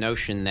into the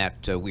notion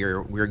that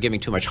we're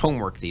giving too much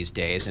homework these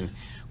days, and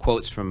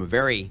quotes from a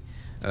very,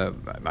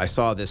 I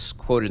saw this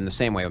quoted in the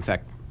same way. In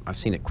fact, I've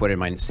seen it quoted in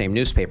my same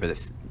newspaper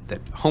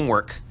that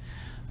homework,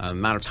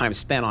 amount of time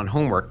spent on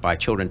homework by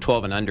children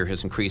 12 and under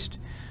has increased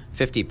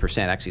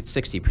 50%, actually it's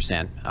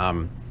 60%,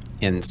 from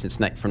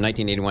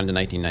 1981 to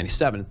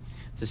 1997.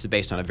 This is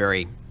based on a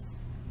very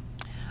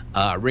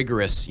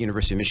rigorous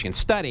University of Michigan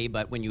study,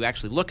 but when you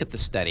actually look at the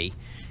study,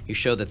 you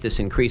show that this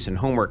increase in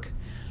homework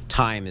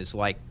time is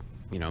like,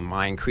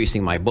 my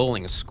increasing my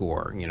bowling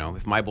score.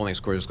 If my bowling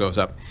score goes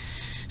up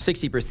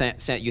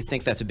 60%, you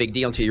think that's a big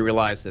deal until you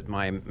realize that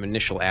my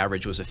initial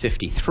average was a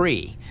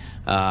 53.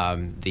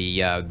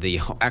 The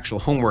actual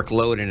homework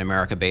load in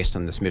America, based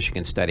on this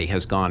Michigan study,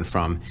 has gone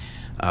from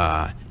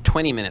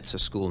 20 minutes a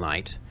school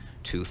night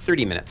to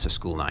 30 minutes a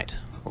school night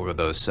over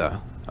those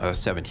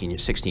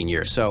 16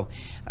 years. So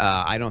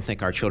I don't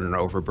think our children are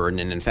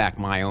overburdened, and in fact,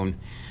 my own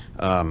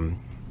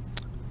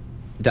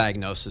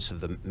diagnosis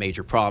of the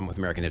major problem with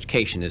American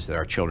education is that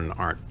our children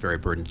aren't very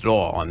burdened at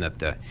all, and that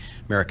the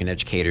American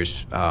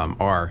educators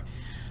are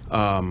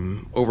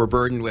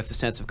overburdened with a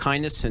sense of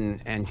kindness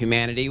and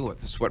humanity.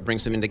 That's what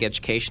brings them into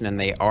education, and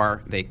they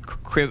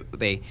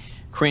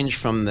cringe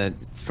from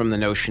the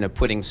notion of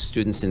putting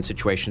students in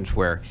situations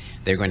where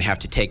they're going to have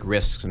to take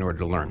risks in order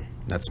to learn.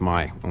 That's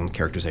my own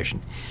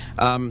characterization.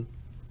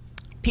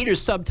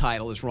 Peter's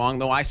subtitle is wrong,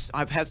 though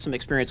I've had some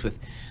experience with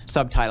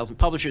subtitles, and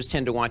publishers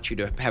tend to want you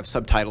to have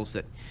subtitles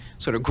that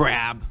sort of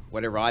grab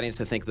whatever audience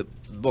they think the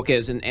book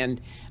is,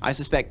 and I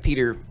suspect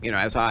Peter,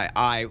 as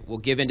I will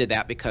give into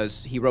that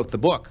because he wrote the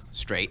book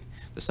straight.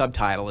 The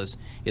subtitle is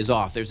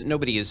off.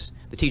 The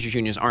teachers'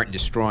 unions aren't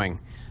destroying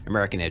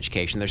American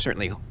education. There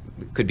certainly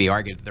could be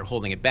argued that they're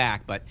holding it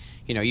back, but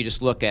you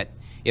just look at,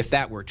 if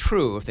that were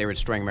true, if they were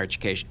destroying American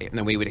education,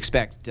 then we would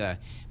expect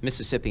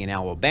Mississippi and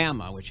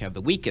Alabama, which have the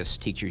weakest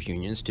teachers'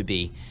 unions,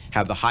 to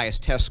have the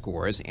highest test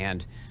scores,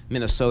 and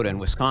Minnesota and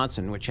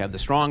Wisconsin, which have the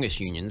strongest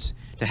unions,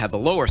 to have the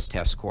lowest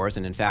test scores.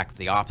 And in fact,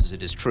 the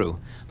opposite is true.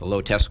 The low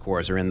test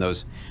scores are in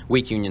those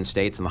weak union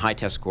states, and the high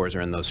test scores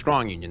are in those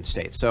strong union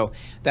states. So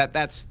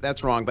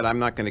that's wrong, but I'm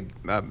not going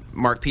to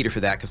mark Peter for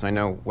that because I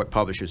know what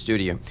publishers do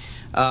to you.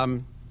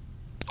 And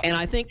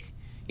I think,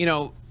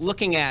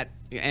 looking at,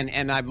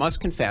 and I must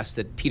confess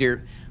that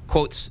Peter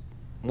quotes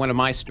one of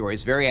my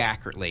stories very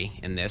accurately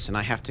in this, and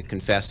I have to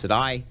confess that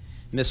I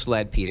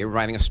misled Peter,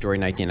 writing a story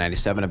in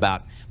 1997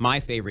 about my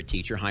favorite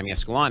teacher, Jaime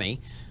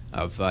Escalante,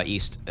 of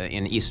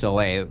in East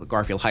LA,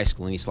 Garfield High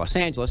School in East Los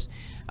Angeles,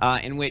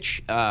 in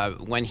which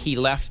when he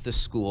left the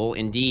school,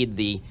 indeed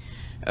the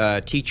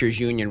teachers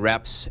union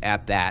reps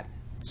at that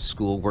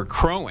school were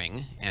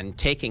crowing and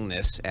taking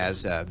this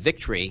as a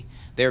victory,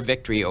 their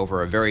victory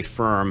over a very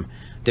firm,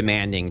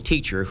 demanding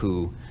teacher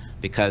who,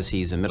 because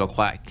he's a middle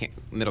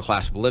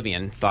class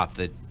Bolivian, thought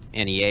that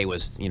NEA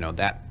was,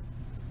 that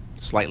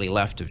slightly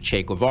left of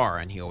Che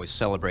Guevara, and he always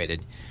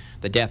celebrated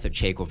the death of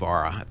Che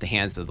Guevara at the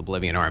hands of the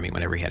Bolivian army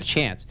whenever he had a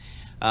chance.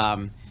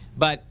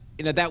 But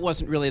that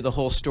wasn't really the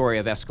whole story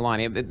of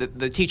Escalante.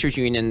 The teachers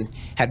union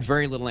had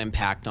very little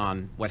impact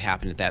on what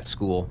happened at that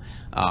school.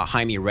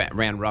 Jaime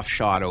ran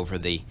roughshod over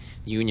the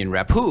union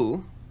rep,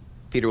 who,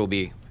 Peter will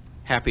be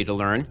happy to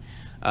learn,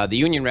 the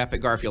union rep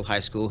at Garfield High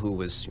School, who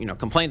was,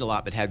 complained a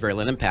lot but had very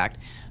little impact,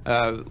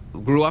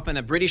 grew up in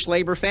a British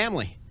labor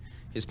family.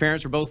 His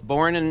parents were both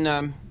born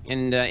in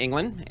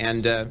England,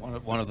 and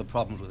one of the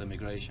problems with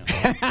immigration.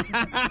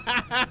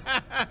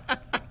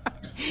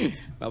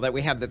 Well, that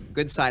we have the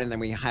good side, and then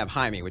we have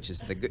Jaime, which is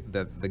the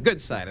good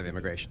side of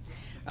immigration.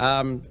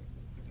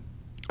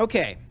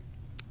 Okay,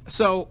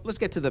 so let's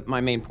get to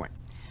my main point,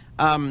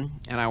 and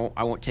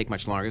I won't take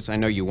much longer, because I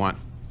know you want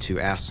to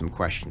ask some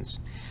questions.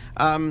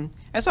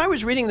 As I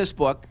was reading this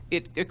book,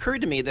 it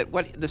occurred to me that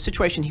the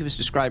situation he was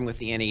describing with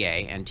the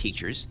NEA and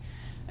teachers,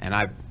 and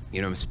I've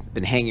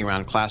been hanging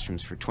around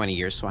classrooms for 20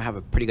 years, so I have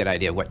a pretty good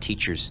idea of what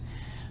teachers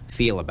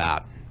feel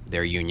about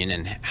their union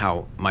and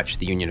how much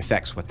the union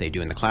affects what they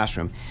do in the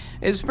classroom,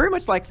 is very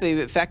much like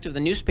the effect of the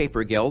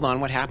newspaper guild on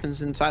what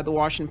happens inside the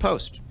Washington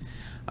Post.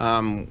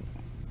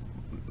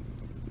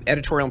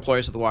 Editorial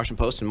employees of the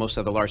Washington Post and most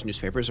other large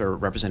newspapers are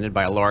represented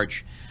by a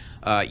large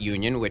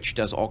union, which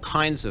does all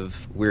kinds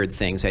of weird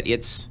things at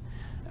its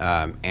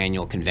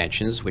annual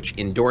conventions, which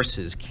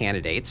endorses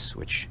candidates,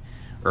 which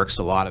irks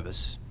a lot of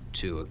us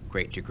to a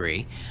great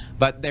degree.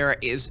 But there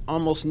is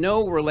almost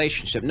no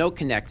relationship, no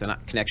connection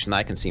that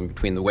I can see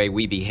between the way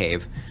we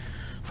behave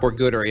for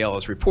good or ill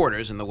as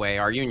reporters and the way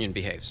our union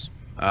behaves.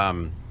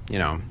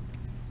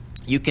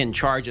 You can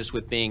charge us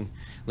with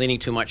leaning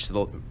too much to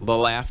the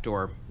left,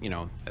 or,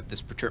 at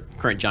this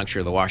current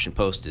juncture, the Washington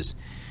Post is,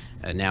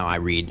 now I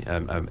read,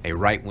 a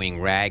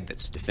right-wing rag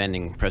that's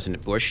defending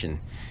President Bush,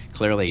 and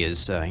clearly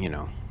is,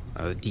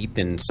 deep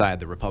inside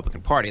the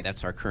Republican Party.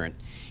 That's our current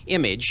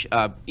image.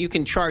 You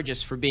can charge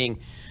us for being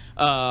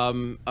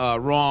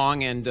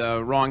wrong and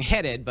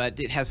wrong-headed, but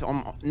it has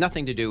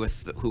nothing to do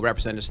with who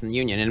represent us in the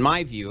union. In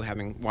my view,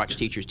 having watched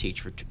teachers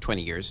teach for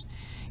 20 years,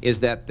 is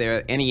that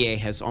the NEA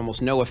has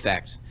almost no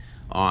effect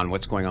on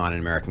what's going on in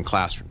American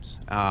classrooms.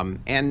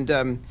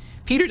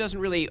 Peter doesn't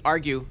really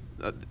argue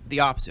the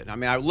opposite. I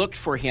mean, I looked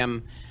for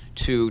him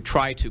to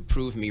try to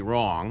prove me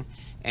wrong,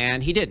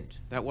 and he didn't.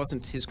 That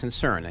wasn't his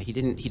concern. He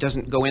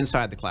doesn't go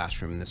inside the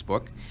classroom in this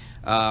book.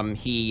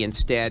 He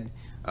instead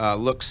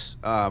looks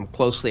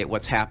closely at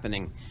what's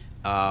happening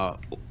on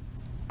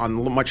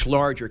much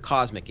larger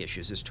cosmic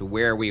issues as to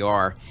where we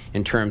are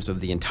in terms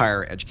of the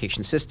entire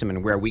education system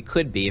and where we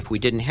could be if we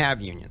didn't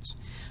have unions.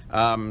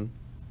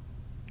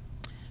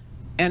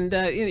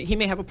 He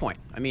may have a point.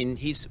 I mean,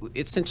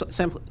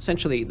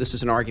 essentially this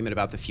is an argument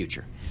about the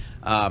future.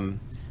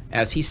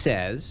 As he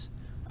says,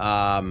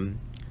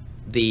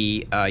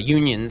 the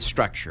union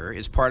structure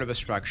is part of a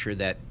structure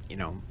that,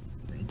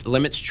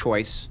 limits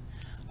choice,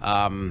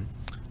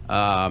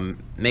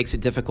 makes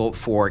it difficult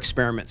for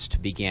experiments to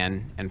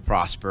begin and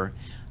prosper,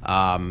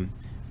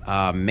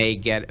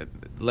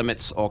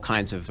 limits all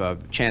kinds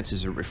of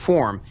chances of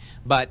reform.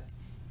 But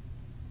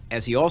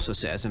as he also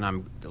says, and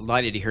I'm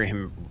delighted to hear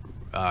him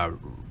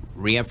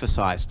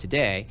re-emphasize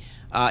today,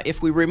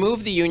 if we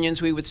remove the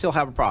unions, we would still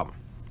have a problem.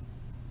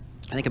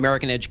 I think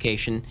American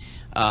education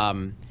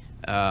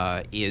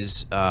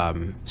is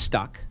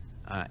stuck.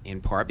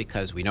 In part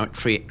because we don't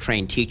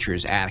train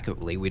teachers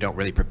adequately. We don't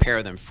really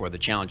prepare them for the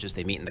challenges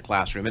they meet in the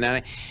classroom.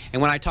 And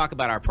when I talk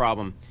about our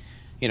problem,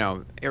 you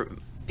know,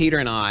 Peter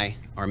and I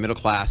are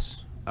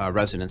middle-class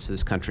residents of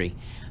this country.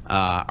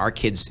 Our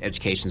kids'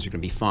 educations are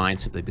going to be fine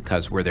simply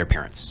because we're their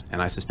parents.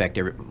 And I suspect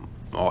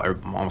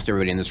almost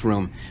everybody in this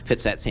room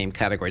fits that same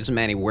category. It doesn't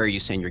matter where you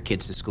send your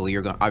kids to school.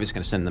 You're obviously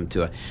going to send them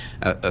to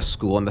a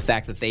school, and the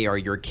fact that they are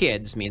your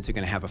kids means they're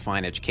going to have a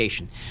fine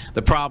education.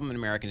 The problem in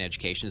American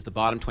education is the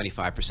bottom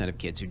 25% of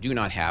kids who do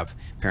not have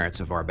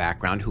parents of our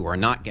background, who are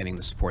not getting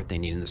the support they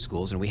need in the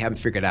schools, and we haven't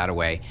figured out a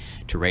way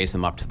to raise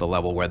them up to the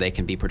level where they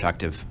can be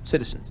productive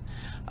citizens.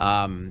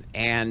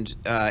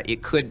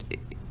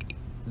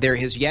 There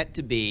has yet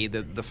to be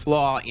the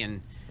flaw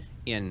in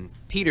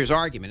Peter's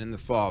argument, and the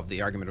flaw of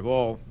the argument of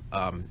all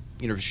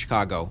University of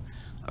Chicago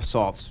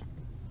assaults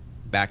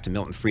back to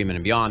Milton Friedman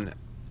and beyond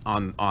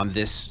on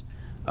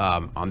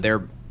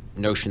their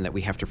notion that we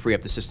have to free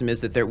up the system,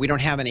 is that we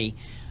don't have any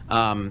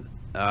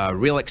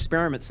real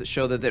experiments that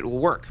show that it will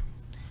work.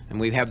 And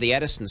we have the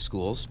Edison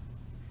schools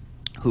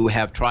who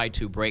have tried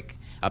to break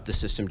up the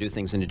system, do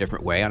things in a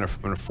different way on a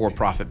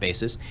for-profit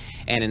basis.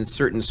 And in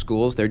certain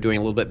schools, they're doing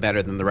a little bit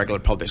better than the regular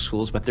public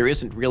schools, but there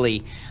isn't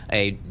really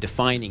a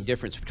defining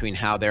difference between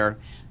how their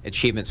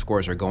achievement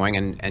scores are going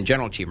and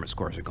general achievement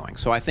scores are going.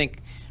 So I think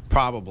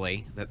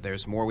probably that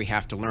there's more we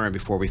have to learn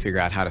before we figure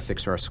out how to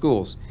fix our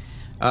schools.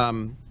 I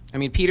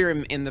mean, Peter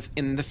in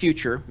the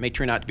future may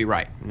turn out to be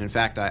right. And in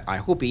fact, I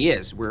hope he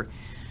is. We're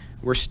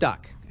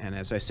stuck. And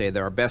as I say,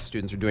 our best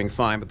students are doing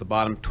fine, but the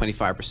bottom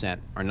 25%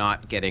 are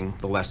not getting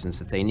the lessons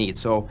that they need.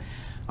 So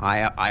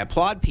I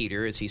applaud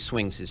Peter as he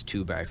swings his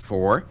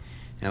 2x4,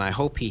 and I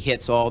hope he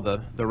hits all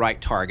the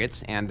right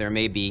targets, and there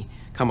may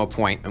come a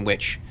point in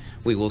which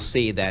we will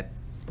see that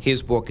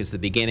his book is the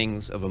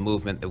beginnings of a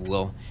movement that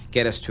will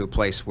get us to a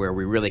place where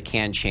we really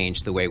can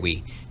change the way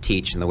we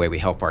teach and the way we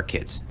help our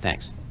kids.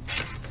 Thanks.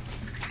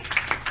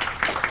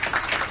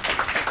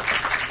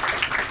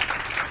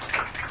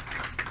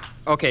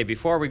 Okay,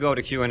 before we go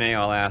to Q&A,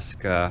 I'll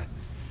ask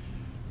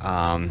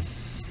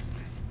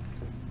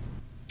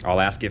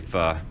if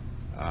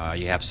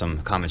you have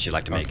some comments you'd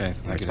like to make in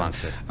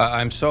response to.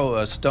 I'm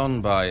so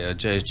stunned by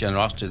Jay's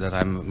generosity that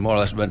I'm more or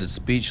less rendered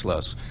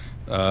speechless.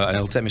 And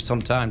it'll take me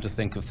some time to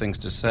think of things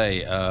to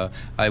say.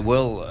 I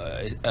will,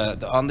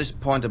 on this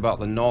point about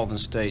the northern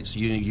states,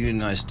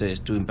 unionized states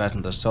doing better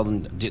than the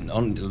southern,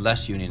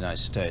 less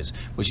unionized states,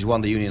 which is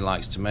one the union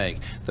likes to make.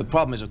 The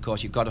problem is, of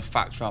course, you've got to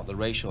factor out the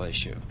racial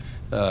issue.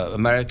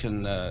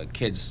 American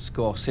kids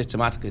score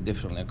systematically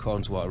differently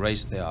according to what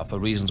race they are, for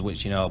reasons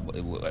which, you know,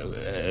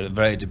 are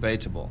very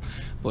debatable.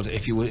 But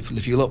if you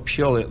look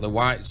purely at the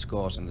white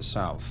scores in the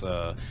South,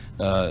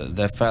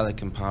 they're fairly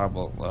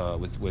comparable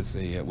with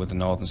the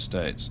northern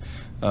states.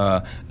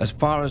 As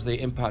far as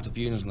the impact of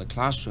unions in the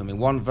classroom, I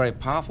mean, one very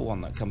powerful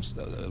one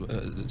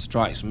that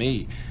strikes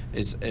me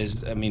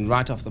is, I mean,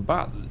 right off the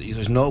bat,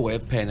 there's no way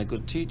of paying a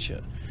good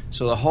teacher.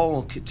 So the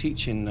whole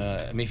teaching,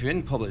 I mean, if you're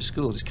in public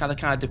schools, it's kind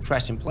of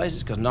depressing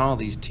places, because none of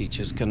these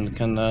teachers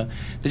they're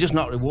just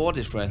not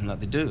rewarded for anything that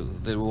they do.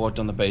 They're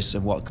rewarded on the basis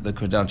of what the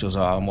credentials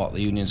are and what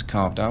the unions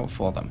carved out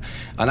for them.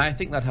 And I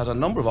think that has a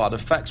number of odd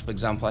effects. For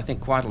example, I think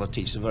quite a lot of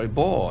teachers are very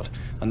bored,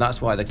 and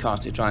that's why they're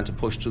constantly trying to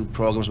push through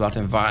programs about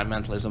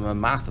environmentalism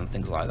and math and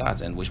things like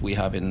that, and which we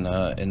have in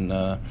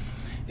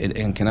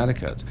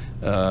Connecticut.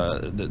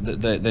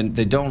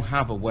 They don't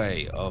have a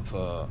way of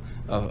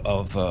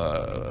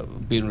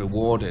being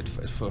rewarded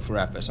for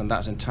efforts, and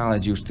that's entirely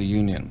due to the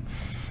union.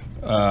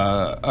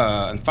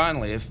 And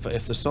finally, if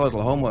there's so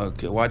little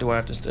homework, why do I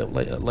have to stay up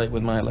late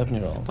with my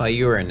 11-year-old? Well,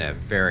 you are in a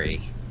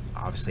very,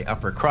 obviously,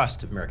 upper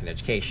crust of American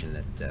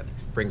education that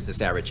brings this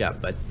average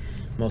up, but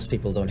most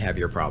people don't have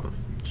your problem,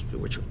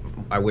 which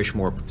I wish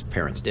more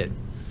parents did.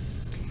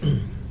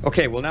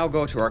 Okay, we'll now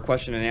go to our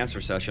question and answer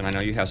session. I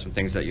know you have some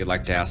things that you'd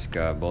like to ask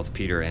both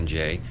Peter and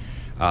Jay.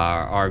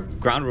 Our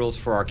ground rules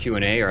for our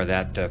Q&A are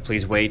that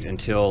please wait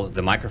until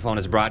the microphone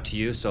is brought to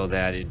you so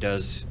that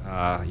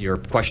your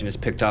question is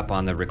picked up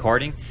on the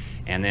recording.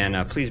 And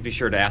then please be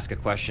sure to ask a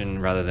question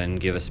rather than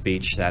give a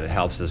speech. That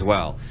helps as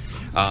well.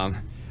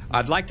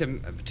 I'd like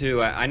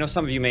to I know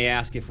some of you may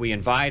ask if we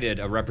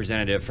invited a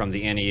representative from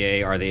the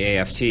NEA or the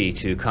AFT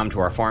to come to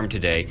our forum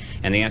today,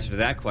 and the answer to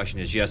that question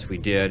is yes, we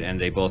did, and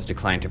they both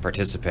declined to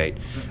participate.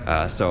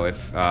 So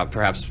if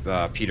perhaps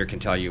Peter can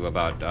tell you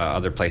about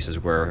other places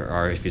where,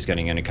 or if he's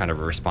getting any kind of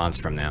a response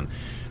from them.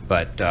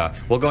 But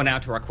we'll go now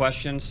to our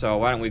questions, so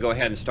why don't we go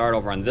ahead and start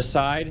over on this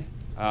side.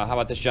 How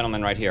about this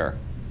gentleman right here?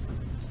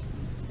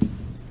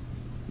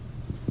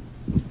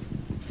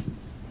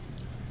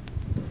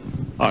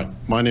 Hi,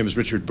 my name is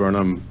Richard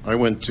Burnham. I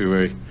went to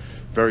a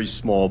very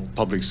small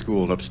public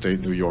school in upstate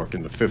New York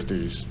in the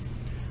 50s.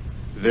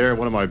 There,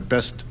 one of my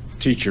best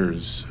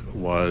teachers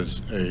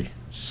was a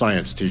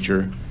science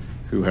teacher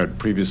who had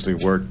previously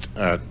worked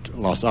at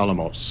Los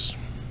Alamos.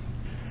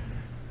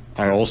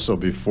 I also,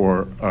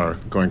 before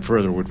going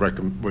further, would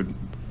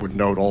would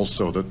note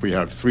also that we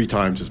have 3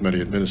 times as many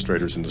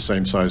administrators in the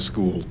same size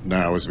school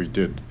now as we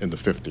did in the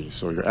 50s,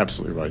 so you're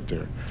absolutely right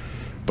there.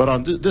 But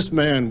on this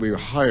man we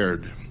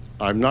hired,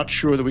 I'm not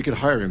sure that we could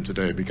hire him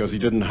today because he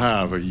didn't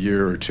have a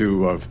year or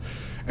 2 of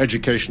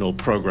educational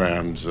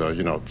programs,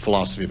 you know,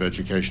 philosophy of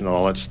education,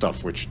 all that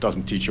stuff, which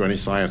doesn't teach you any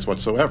science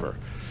whatsoever.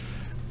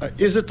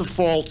 Is it the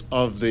fault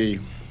of the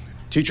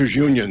teachers'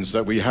 unions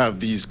that we have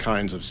these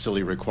kinds of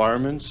silly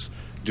requirements?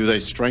 Do they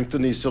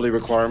strengthen these silly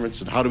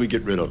requirements, and how do we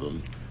get rid of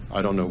them?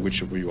 I don't know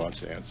which of you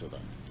wants to answer that.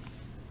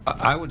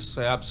 I would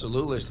say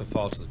absolutely it's the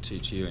fault of the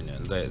teacher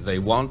union. They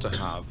want to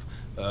have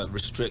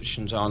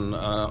restrictions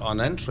on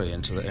entry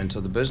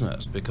into the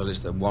business because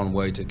it's the one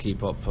way to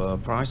keep up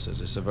prices.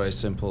 It's a very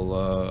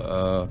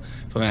simple,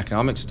 from an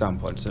economic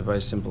standpoint, it's a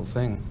very simple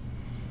thing.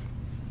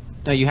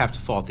 Now you have to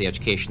fault the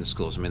education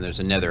schools. I mean, there's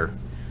another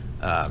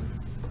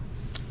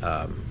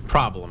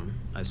problem,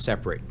 a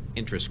separate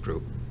interest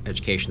group,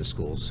 education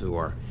schools, who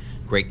are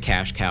great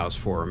cash cows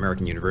for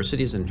American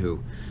universities and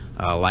who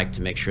like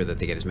to make sure that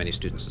they get as many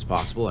students as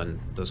possible, and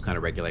those kind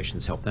of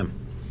regulations help them.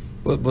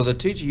 Well, the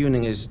teacher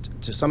union is,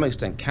 to some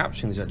extent,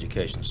 capturing these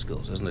education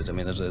schools, isn't it? I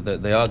mean,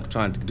 they are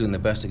doing their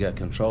best to get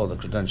control of the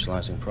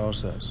credentializing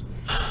process.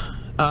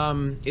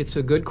 It's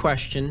a good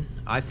question.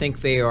 I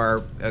think they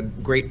are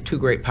two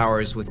great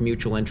powers with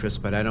mutual interests,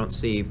 but I don't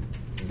see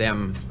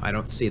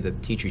the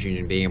teachers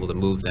union being able to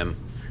move them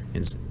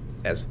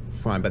as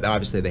fine, but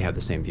obviously they have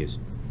the same views.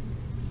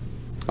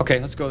 Okay,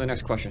 let's go to the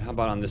next question. How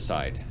about on this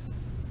side?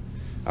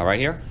 Right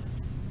here.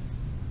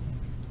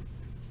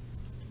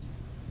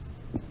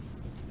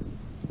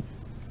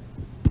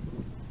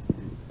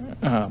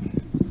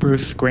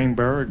 Bruce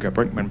Greenberg,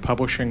 Brinkman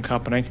Publishing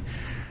Company.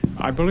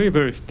 I believe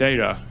there's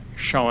data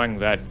showing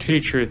that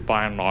teachers,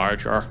 by and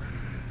large, are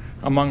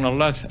among the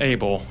less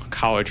able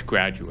college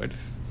graduates.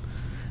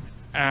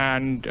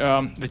 And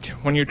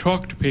when you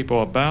talk to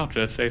people about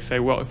this, they say,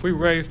 well, if we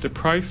raised the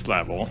price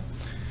level,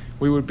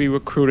 we would be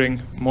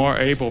recruiting more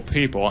able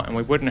people and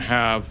we wouldn't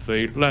have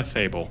the less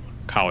able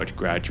college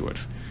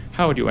graduates.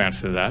 How would you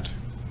answer that?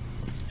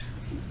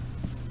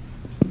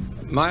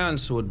 My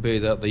answer would be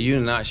that the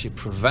union actually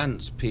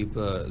prevents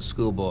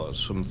school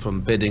boards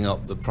from bidding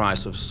up the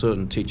price of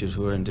certain teachers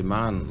who are in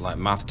demand, like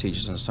math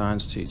teachers and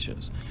science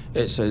teachers.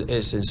 Its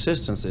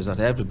insistence is that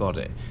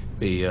everybody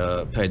be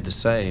paid the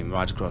same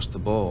right across the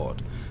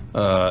board.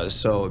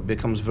 So it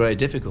becomes very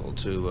difficult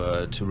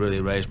to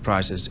really raise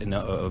prices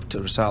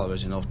to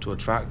salaries enough to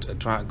attract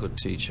good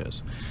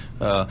teachers.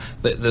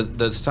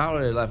 The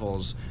salary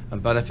levels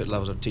and benefit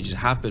levels of teachers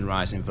have been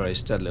rising very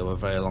steadily over a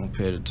very long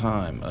period of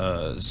time.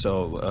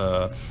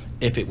 So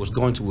if it was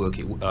going to work,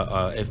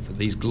 if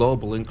these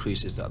global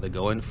increases that they're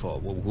going for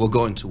were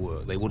going to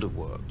work, they would have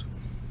worked.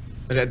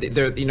 But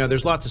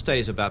there's lots of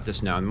studies about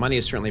this now, and money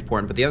is certainly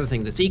important. But the other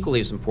thing that's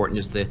equally as important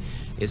is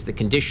the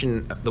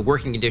condition, the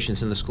working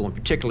conditions in the school in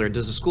particular.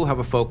 Does the school have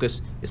a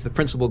focus? Is the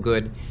principal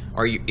good?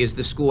 Is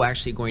the school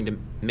actually going to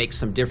make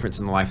some difference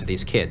in the life of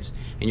these kids?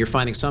 And you're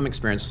finding some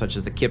experiences, such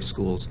as the KIPP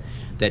schools,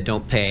 that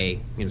don't pay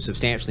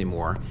substantially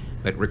more,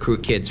 but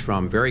recruit kids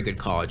from very good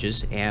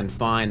colleges and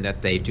find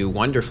that they do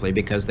wonderfully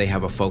because they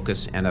have a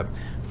focus and a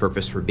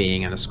purpose for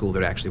being in a school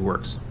that actually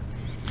works.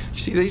 You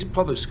see, these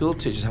public school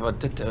teachers have a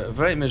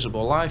very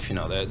miserable life,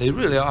 They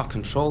really are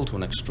controlled to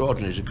an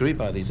extraordinary degree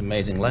by these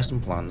amazing lesson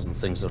plans and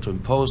things that are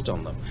imposed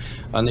on them.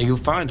 And you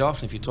find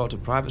often, if you talk to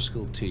private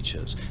school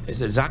teachers,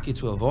 it's exactly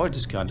to avoid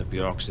this kind of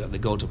bureaucracy that they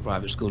go to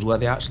private schools where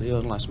they actually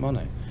earn less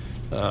money.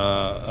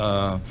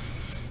 But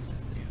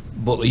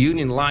the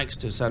union likes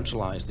to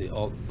centralize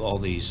all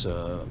these.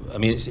 I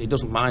mean, it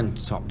doesn't mind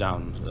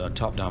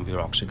top-down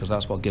bureaucracy because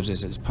that's what gives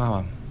it its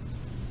power.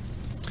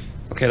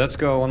 Okay, let's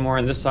go one more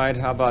on this side.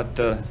 How about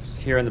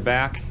here in the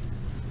back?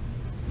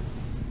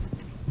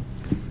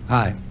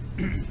 Hi.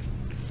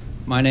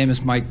 My name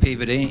is Mike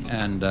Peavody,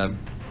 and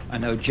I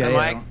know Jay.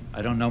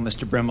 I don't know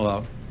Mr.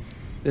 Brimelow.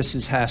 This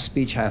is half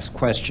speech, half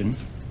question.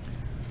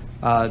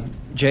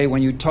 Jay,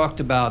 when you talked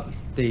about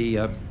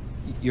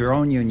your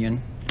own union,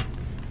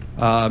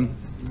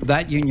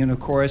 that union,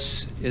 of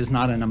course, is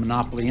not in a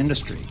monopoly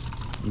industry.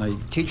 The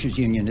teachers'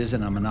 union is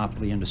in a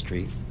monopoly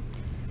industry,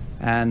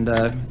 and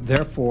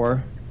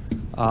therefore,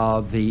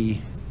 the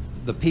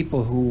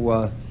people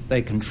who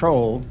they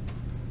control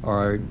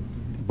or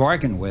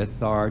bargain with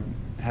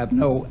have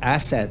no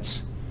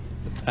assets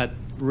at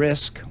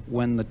risk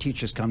when the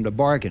teachers come to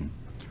bargain.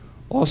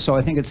 Also,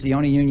 I think it's the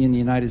only union in the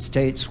United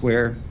States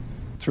where,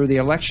 through the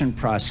election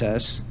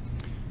process,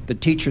 the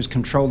teachers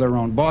control their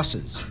own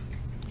bosses.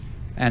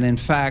 And in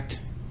fact,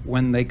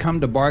 when they come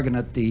to bargain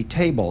at the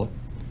table,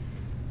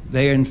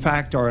 they in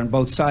fact are on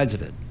both sides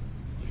of it,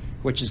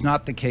 which is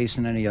not the case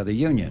in any other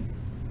union.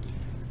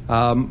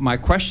 My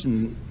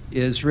question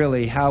is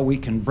really how we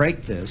can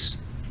break this,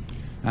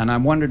 and I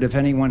wondered if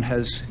anyone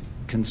has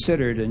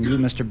considered, and you,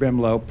 Mr.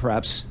 Brimelow,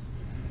 perhaps,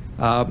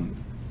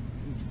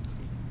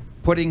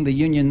 putting the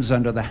unions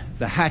under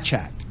the Hatch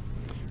Act,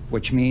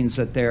 which means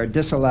that they're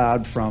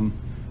disallowed from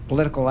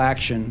political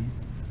action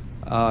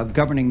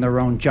governing their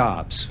own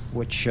jobs,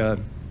 which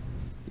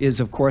is,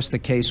 of course, the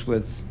case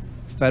with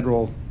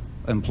federal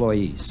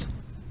employees?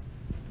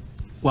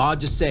 Well, I'll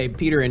just say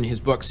Peter in his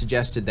book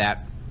suggested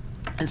that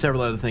and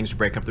several other things to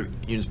break up the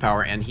union's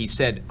power, and he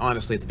said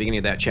honestly at the beginning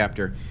of that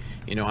chapter,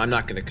 you know, I'm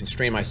not going to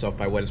constrain myself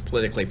by what is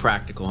politically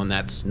practical, and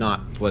that's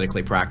not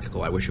politically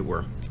practical. I wish it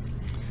were.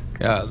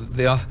 That's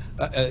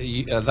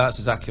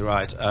exactly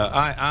right.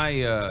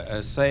 I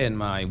say in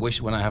my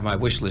when I have my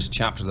wish list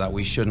chapter that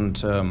we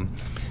shouldn't. I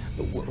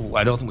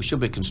don't think we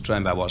should be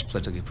constrained by what's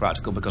politically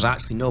practical, because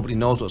actually nobody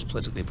knows what's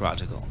politically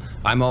practical.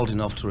 I'm old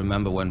enough to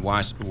remember when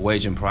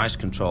wage and price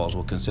controls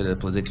were considered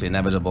politically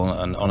inevitable.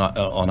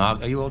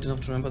 Are you old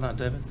enough to remember that,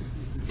 David?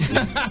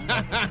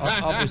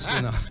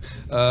 Obviously not.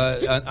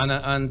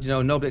 And you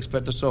know, nobody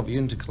expected the Soviet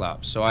Union to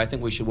collapse. So I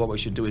think what we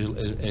should do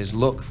is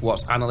look for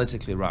what's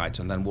analytically right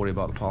and then worry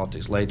about the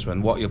politics later.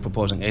 And what you're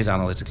proposing is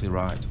analytically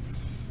right.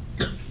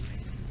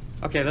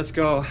 Okay, let's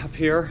go up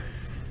here.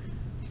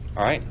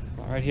 All right,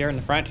 right here in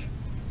the front.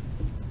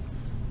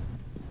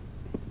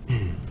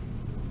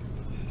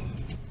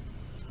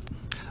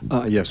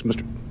 Yes,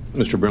 Mr.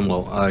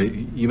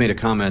 Brimelow, you made a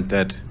comment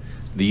that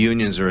the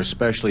unions are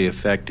especially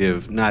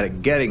effective not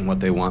at getting what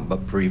they want,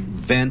 but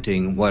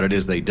preventing what it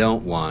is they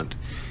don't want.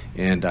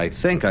 And I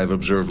think I've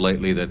observed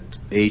lately that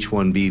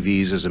H-1B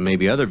visas and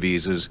maybe other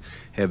visas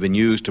have been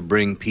used to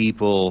bring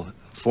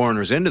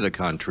foreigners into the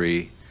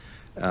country.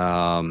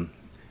 And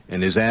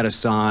is that a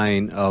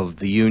sign of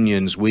the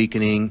unions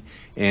weakening?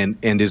 And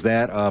is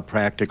that a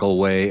practical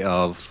way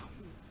of,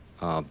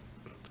 I'm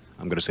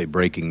going to say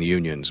breaking the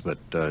unions, but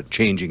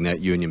changing that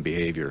union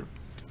behavior?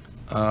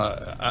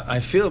 I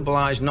feel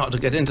obliged not to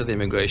get into the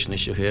immigration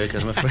issue here,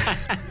 because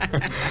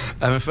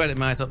I'm afraid it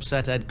might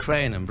upset Ed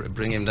Crane and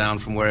bring him down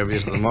from wherever he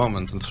is at the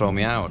moment and throw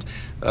me out.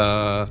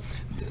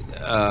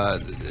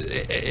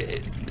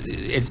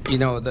 You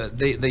know,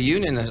 the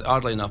union,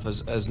 oddly enough,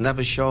 has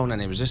never shown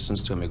any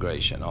resistance to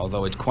immigration,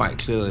 although it's quite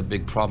clearly a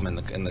big problem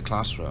in the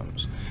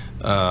classrooms.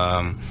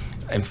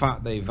 In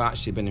fact, they've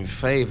actually been in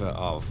favor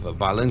of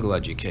bilingual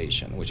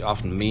education, which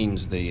often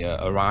means the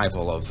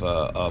arrival of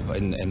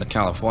in the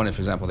California,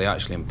 for example, they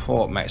actually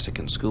import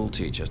Mexican school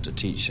teachers to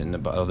teach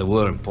they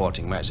were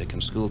importing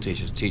Mexican school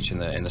teachers to teach in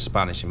the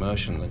Spanish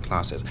immersion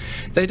classes.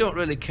 They don't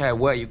really care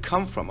where you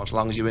come from as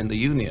long as you're in the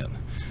union.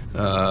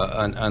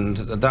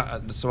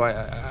 So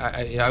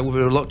I would be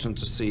reluctant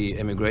to see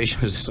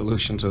immigration as a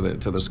solution to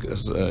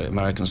the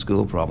American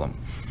school problem.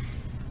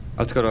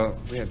 Let's go to,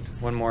 we have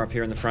one more up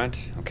here in the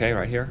front. Okay,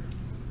 right here.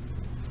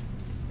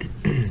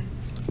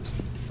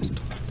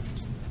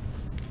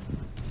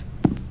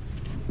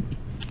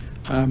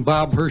 I'm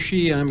Bob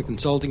Hershey. I'm a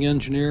consulting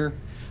engineer.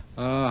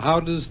 How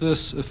does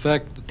this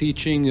affect the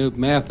teaching of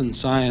math and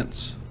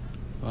science?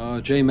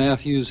 Jay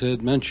Matthews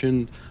had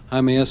mentioned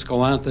Jaime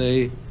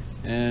Escalante,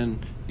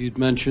 and you'd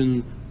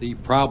mentioned the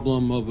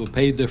problem of a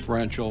pay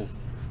differential,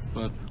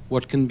 but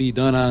what can be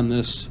done on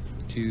this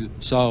to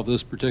solve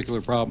this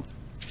particular problem?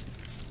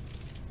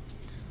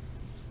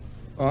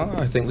 Well,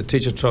 I think the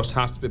teacher trust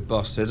has to be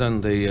busted,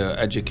 and the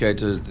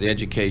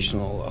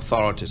educational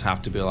authorities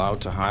have to be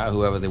allowed to hire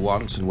whoever they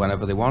want and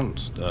whenever they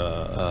want.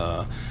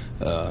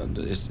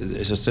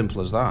 It's as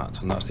simple as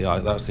that, and that's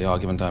the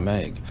argument I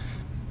make.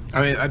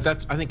 I mean, I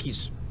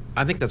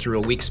think that's a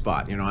real weak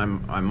spot. You know,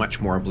 I'm much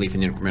more a belief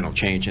in incremental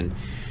change, and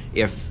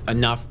if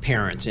enough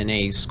parents in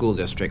a school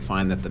district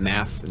find that the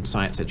math and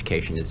science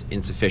education is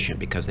insufficient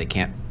because they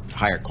can't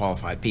hire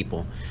qualified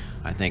people,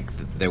 I think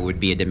that there would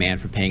be a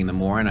demand for paying them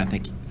more, and I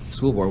think the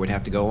school board would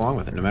have to go along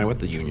with it, no matter what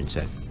the union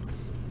said.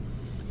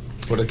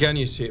 But again,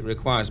 you see, it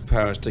requires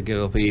parents to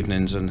give up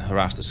evenings and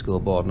harass the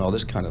school board and all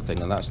this kind of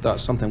thing, and that's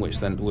something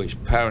which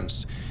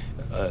parents.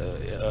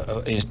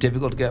 It's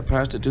difficult to get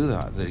parents to do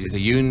that. The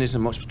union is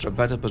in a much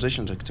better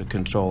position to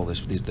control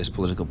this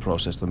political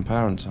process than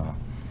parents are.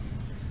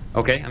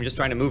 Okay, I'm just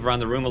trying to move around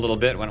the room a little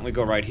bit. Why don't we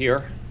go right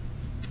here?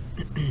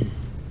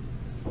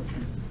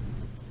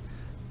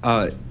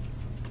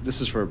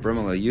 This is for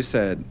Brimelow. You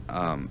said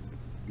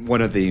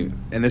one of the,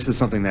 and this is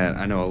something that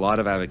I know a lot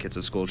of advocates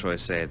of school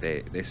choice say,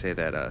 they say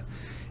that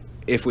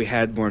if we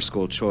had more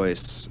school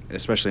choice,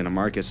 especially in a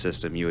market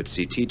system, you would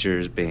see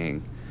teachers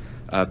being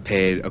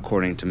paid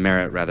according to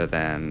merit rather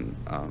than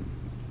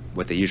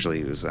what they usually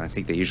use. I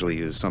think they usually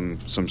use some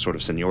sort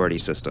of seniority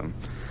system.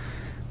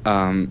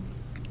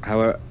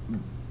 However,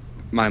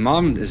 my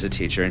mom is a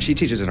teacher, and she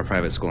teaches in a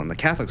private school in the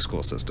Catholic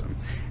school system.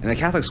 In the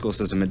Catholic school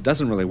system, it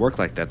doesn't really work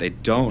like that. They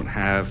don't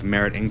have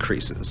merit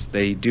increases.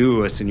 They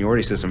do a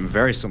seniority system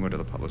very similar to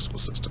the public school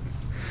system.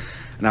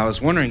 And I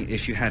was wondering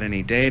if you had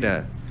any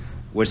data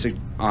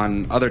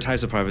on other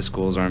types of private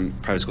schools, or on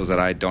private schools that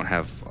I don't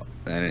have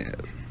any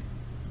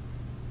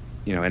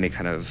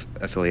kind of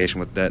affiliation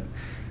with, that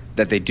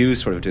they do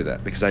sort of do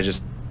that, because I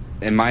just,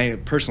 in my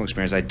personal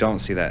experience, I don't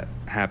see that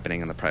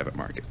happening in the private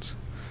markets.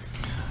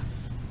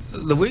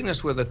 The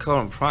weakness with the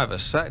current private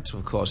sector,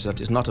 of course, is that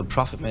it's not a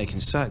profit-making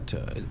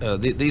sector.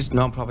 These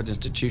non-profit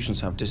institutions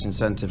have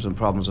disincentives and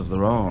problems of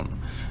their own.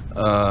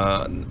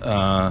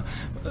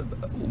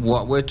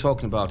 what we're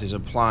talking about is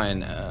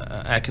applying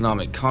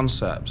economic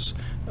concepts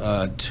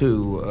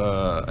to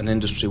an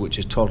industry which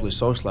is totally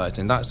socialized.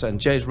 In that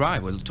sense, Jay's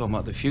right, we're talking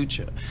about the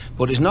future.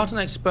 But it's not an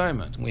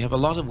experiment. We have a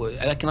lot of,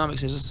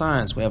 economics is a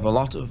science. We have a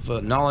lot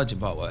of knowledge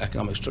about what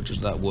economic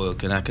structures that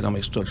work and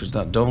economic structures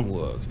that don't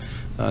work.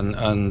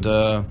 And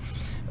the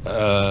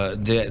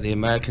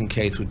American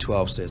K through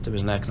 12 system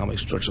is an economic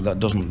structure that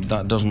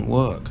doesn't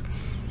work.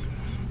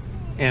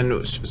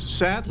 And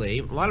sadly,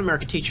 a lot of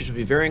American teachers would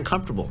be very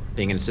uncomfortable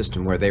being in a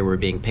system where they were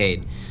being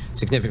paid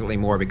significantly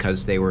more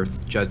because they were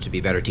judged to be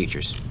better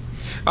teachers.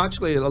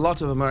 Actually, a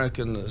lot of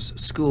American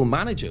school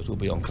managers will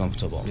be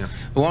uncomfortable. Yeah.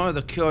 One of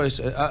the curious,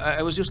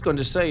 I was just going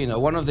to say, you know,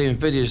 one of the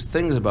invidious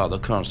things about the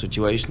current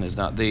situation is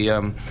that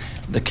the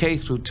K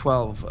through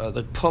 12,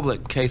 the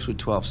public K through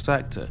 12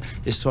 sector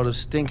is sort of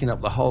stinking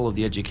up the whole of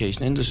the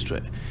education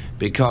industry,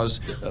 because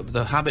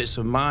the habits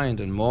of mind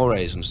and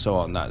mores and so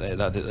on that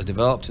are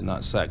developed in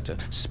that sector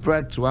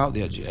spread throughout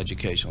the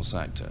educational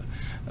sector.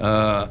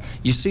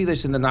 You see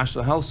this in the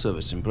National Health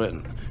Service in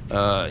Britain.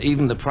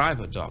 Even the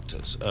private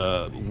doctors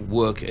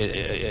work,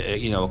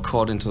 you know,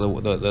 according to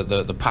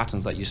the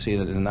patterns that you see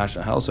in the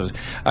National Health Service.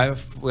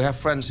 We have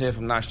friends here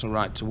from National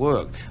Right to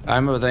Work. I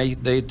remember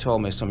they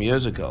told me some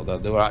years ago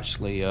that they were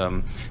actually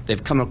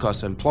they've come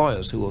across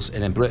employers who will,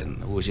 in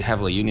Britain, who is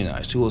heavily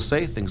unionized, who will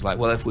say things like,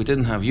 "Well, if we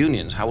didn't have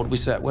unions, how would we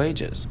set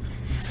wages?"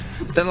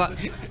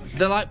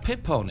 They're like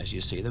pit ponies,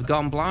 you see. They've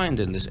gone blind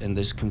in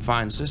this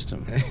confined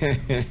system.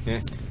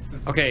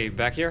 Okay,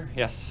 back here,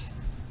 yes.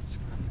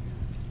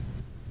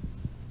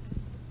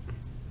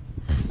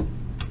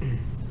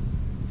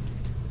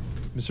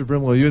 Mr.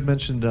 Brimelow, you had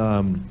mentioned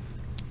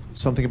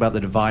something about the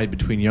divide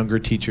between younger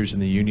teachers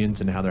and the unions,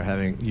 and how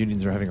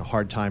unions are having a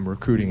hard time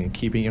recruiting and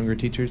keeping younger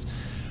teachers.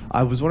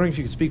 I was wondering if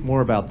you could speak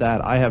more about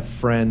that. I have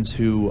friends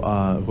who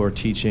are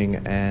teaching,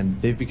 and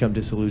they've become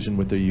disillusioned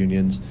with their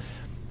unions.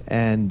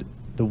 And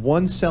the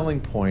one selling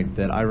point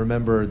that I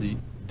remember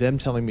them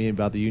telling me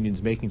about the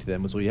unions making to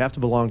them was, well, you have to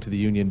belong to the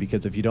union,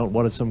 because if you don't,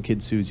 what if some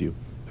kid sues you?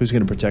 Who's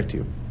going to protect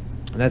you?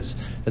 And that's,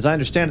 as I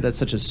understand it, that's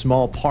such a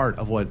small part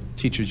of what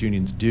teachers'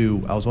 unions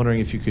do. I was wondering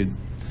if you could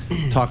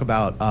talk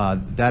about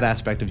that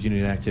aspect of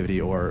union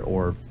activity,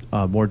 or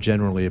more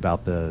generally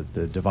about the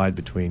divide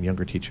between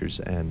younger teachers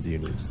and the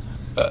unions.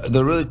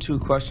 There are really two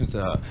questions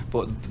there,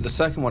 but the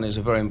second one is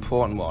a very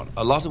important one.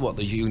 A lot of what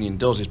the union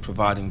does is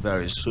providing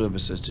various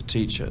services to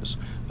teachers,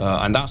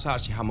 and that's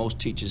actually how most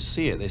teachers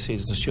see it. They see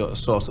it as a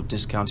source of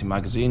discounting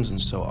magazines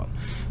and so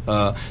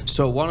on.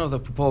 So one of the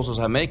proposals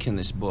I make in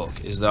this book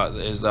is that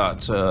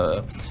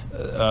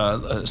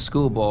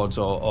school boards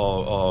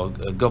or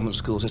government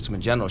school system in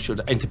general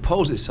should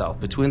interpose itself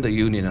between the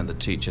union and the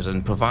teachers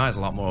and provide a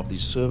lot more of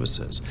these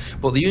services.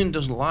 But the union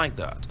doesn't like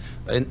that.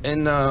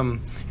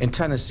 In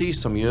Tennessee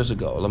some years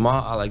ago,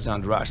 Lamar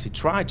Alexander actually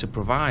tried to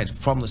provide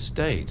from the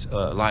state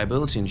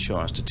liability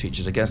insurance to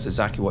teachers against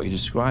exactly what you're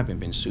describing,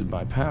 being sued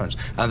by parents.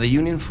 And the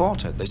union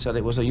fought it. They said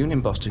it was a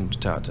union busting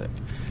tactic.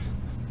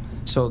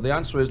 So the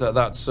answer is that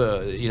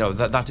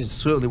that is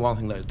certainly one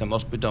thing that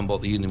must be done,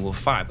 but the union will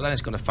fight. But then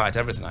it's going to fight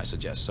everything, I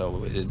suggest,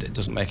 so it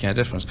doesn't make any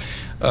difference.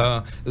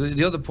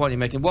 The other point you're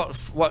making,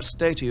 what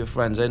state are your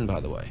friends in,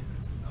 by the way?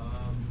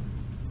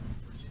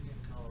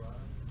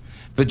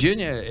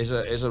 Virginia is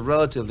a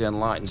relatively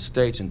enlightened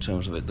state in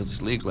terms of its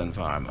legal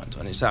environment,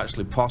 and it's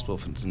actually possible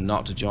for them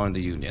not to join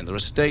the union. There are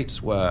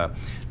states where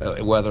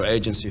there are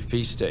agency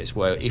fee states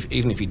where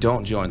even if you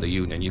don't join the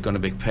union, you're going to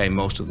be paying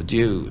most of the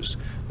dues,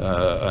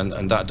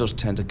 and that does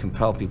tend to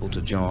compel people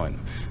to join.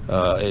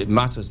 It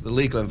matters. The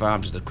legal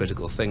environment is the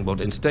critical thing, but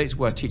in states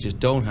where teachers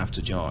don't have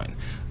to join,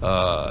 they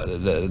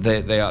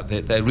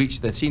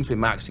seem to be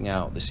maxing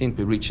out. They seem to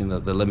be reaching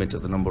the limit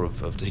of the number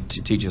of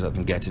teachers that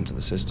can get into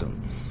the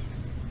system.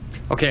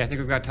 Okay, I think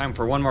we've got time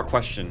for one more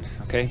question.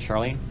 Okay,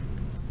 Charlene?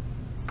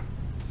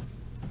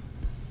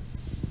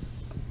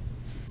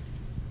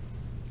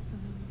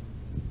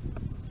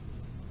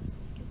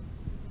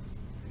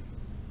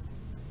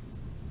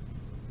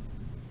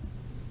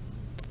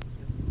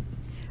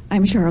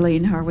 I'm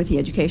Charlene Har with the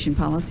Education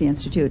Policy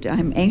Institute.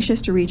 I'm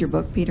anxious to read your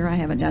book, Peter. I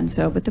haven't done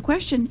so. But the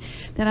question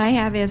that I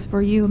have is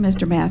for you,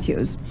 Mr.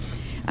 Matthews.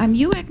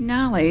 You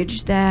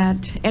acknowledge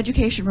that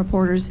education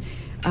reporters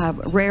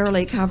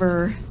rarely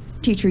cover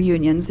teacher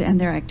unions and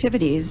their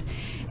activities,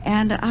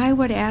 and I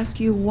would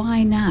ask you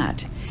why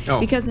not?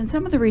 Because in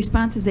some of the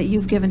responses that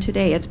you've given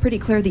today, it's pretty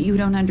clear that you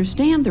don't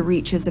understand the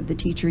reaches of the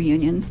teacher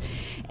unions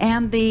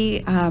and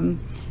the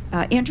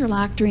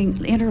interlocking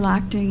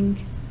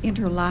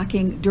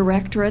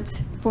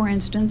directorates, for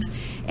instance,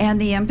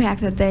 and the impact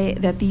that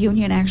the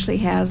union actually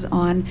has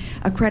on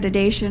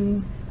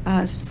accreditation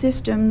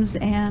systems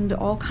and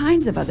all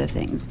kinds of other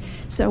things.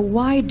 So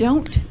why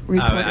don't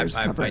reporters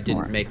cover it more? I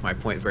didn't make my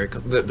point very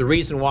clear. The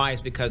reason why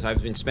is because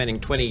I've been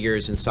spending 20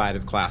 years inside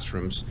of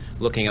classrooms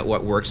looking at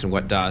what works and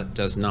what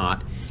does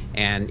not,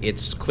 and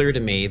it's clear to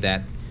me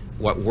that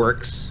what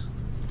works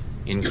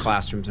in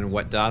classrooms and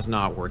what does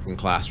not work in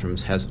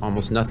classrooms has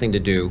almost nothing to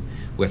do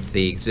with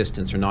the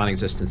existence or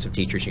non-existence of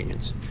teachers'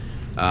 unions.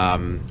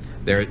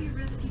 There.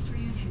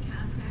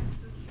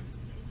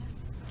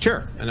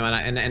 Sure,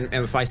 and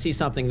if I see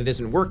something that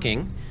isn't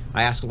working,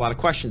 I ask a lot of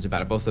questions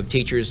about it, both of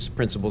teachers,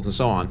 principals, and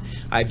so on.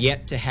 I've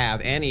yet to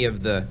have any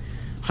of the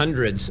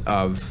hundreds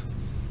of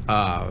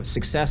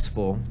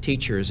successful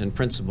teachers and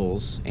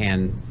principals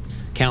and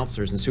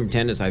counselors and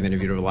superintendents I've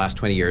interviewed over the last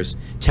 20 years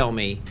tell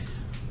me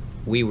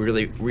we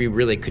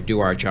really could do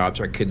our jobs,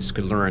 our kids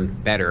could learn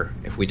better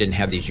if we didn't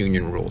have these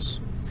union rules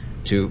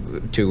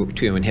to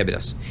inhibit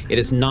us. It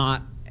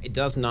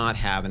does not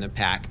have an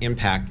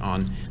impact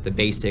on the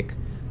basic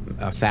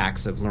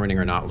facts of learning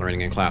or not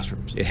learning in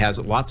classrooms. It has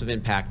lots of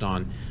impact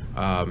on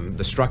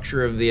the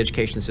structure of the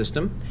education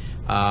system,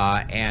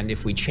 and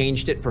if we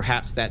changed it,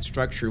 perhaps that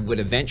structure would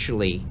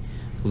eventually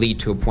lead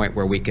to a point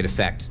where we could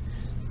affect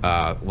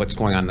what's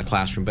going on in the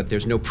classroom, but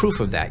there's no proof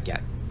of that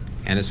yet.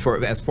 And as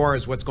far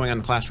as what's going on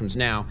in the classrooms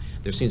now,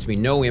 there seems to be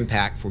no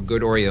impact for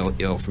good or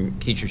ill from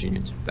teachers'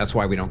 unions. That's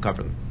why we don't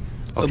cover them.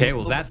 Okay,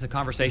 well, that's a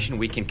conversation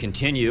we can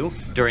continue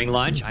during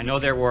lunch. I know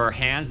there were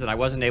hands that I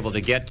wasn't able to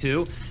get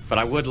to, but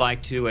I would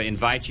like to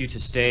invite you to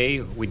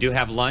stay. We do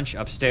have lunch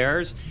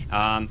upstairs.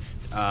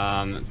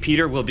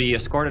 Peter will be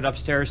escorted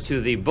upstairs to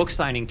the book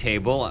signing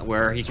table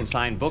where he can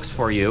sign books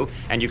for you,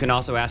 and you can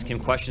also ask him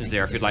questions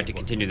there if you'd like to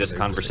continue this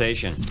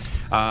conversation.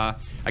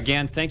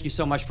 Again, thank you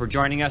so much for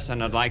joining us,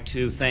 and I'd like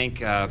to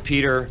thank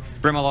Peter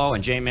Brimelow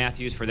and Jay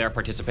Matthews for their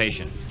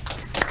participation.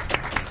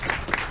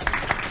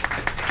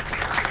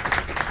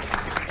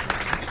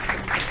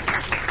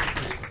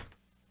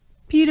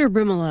 Peter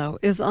Brimelow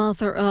is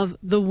author of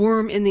The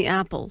Worm in the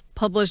Apple,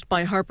 published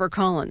by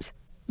HarperCollins.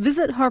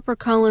 Visit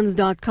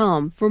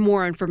harpercollins.com for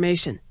more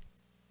information.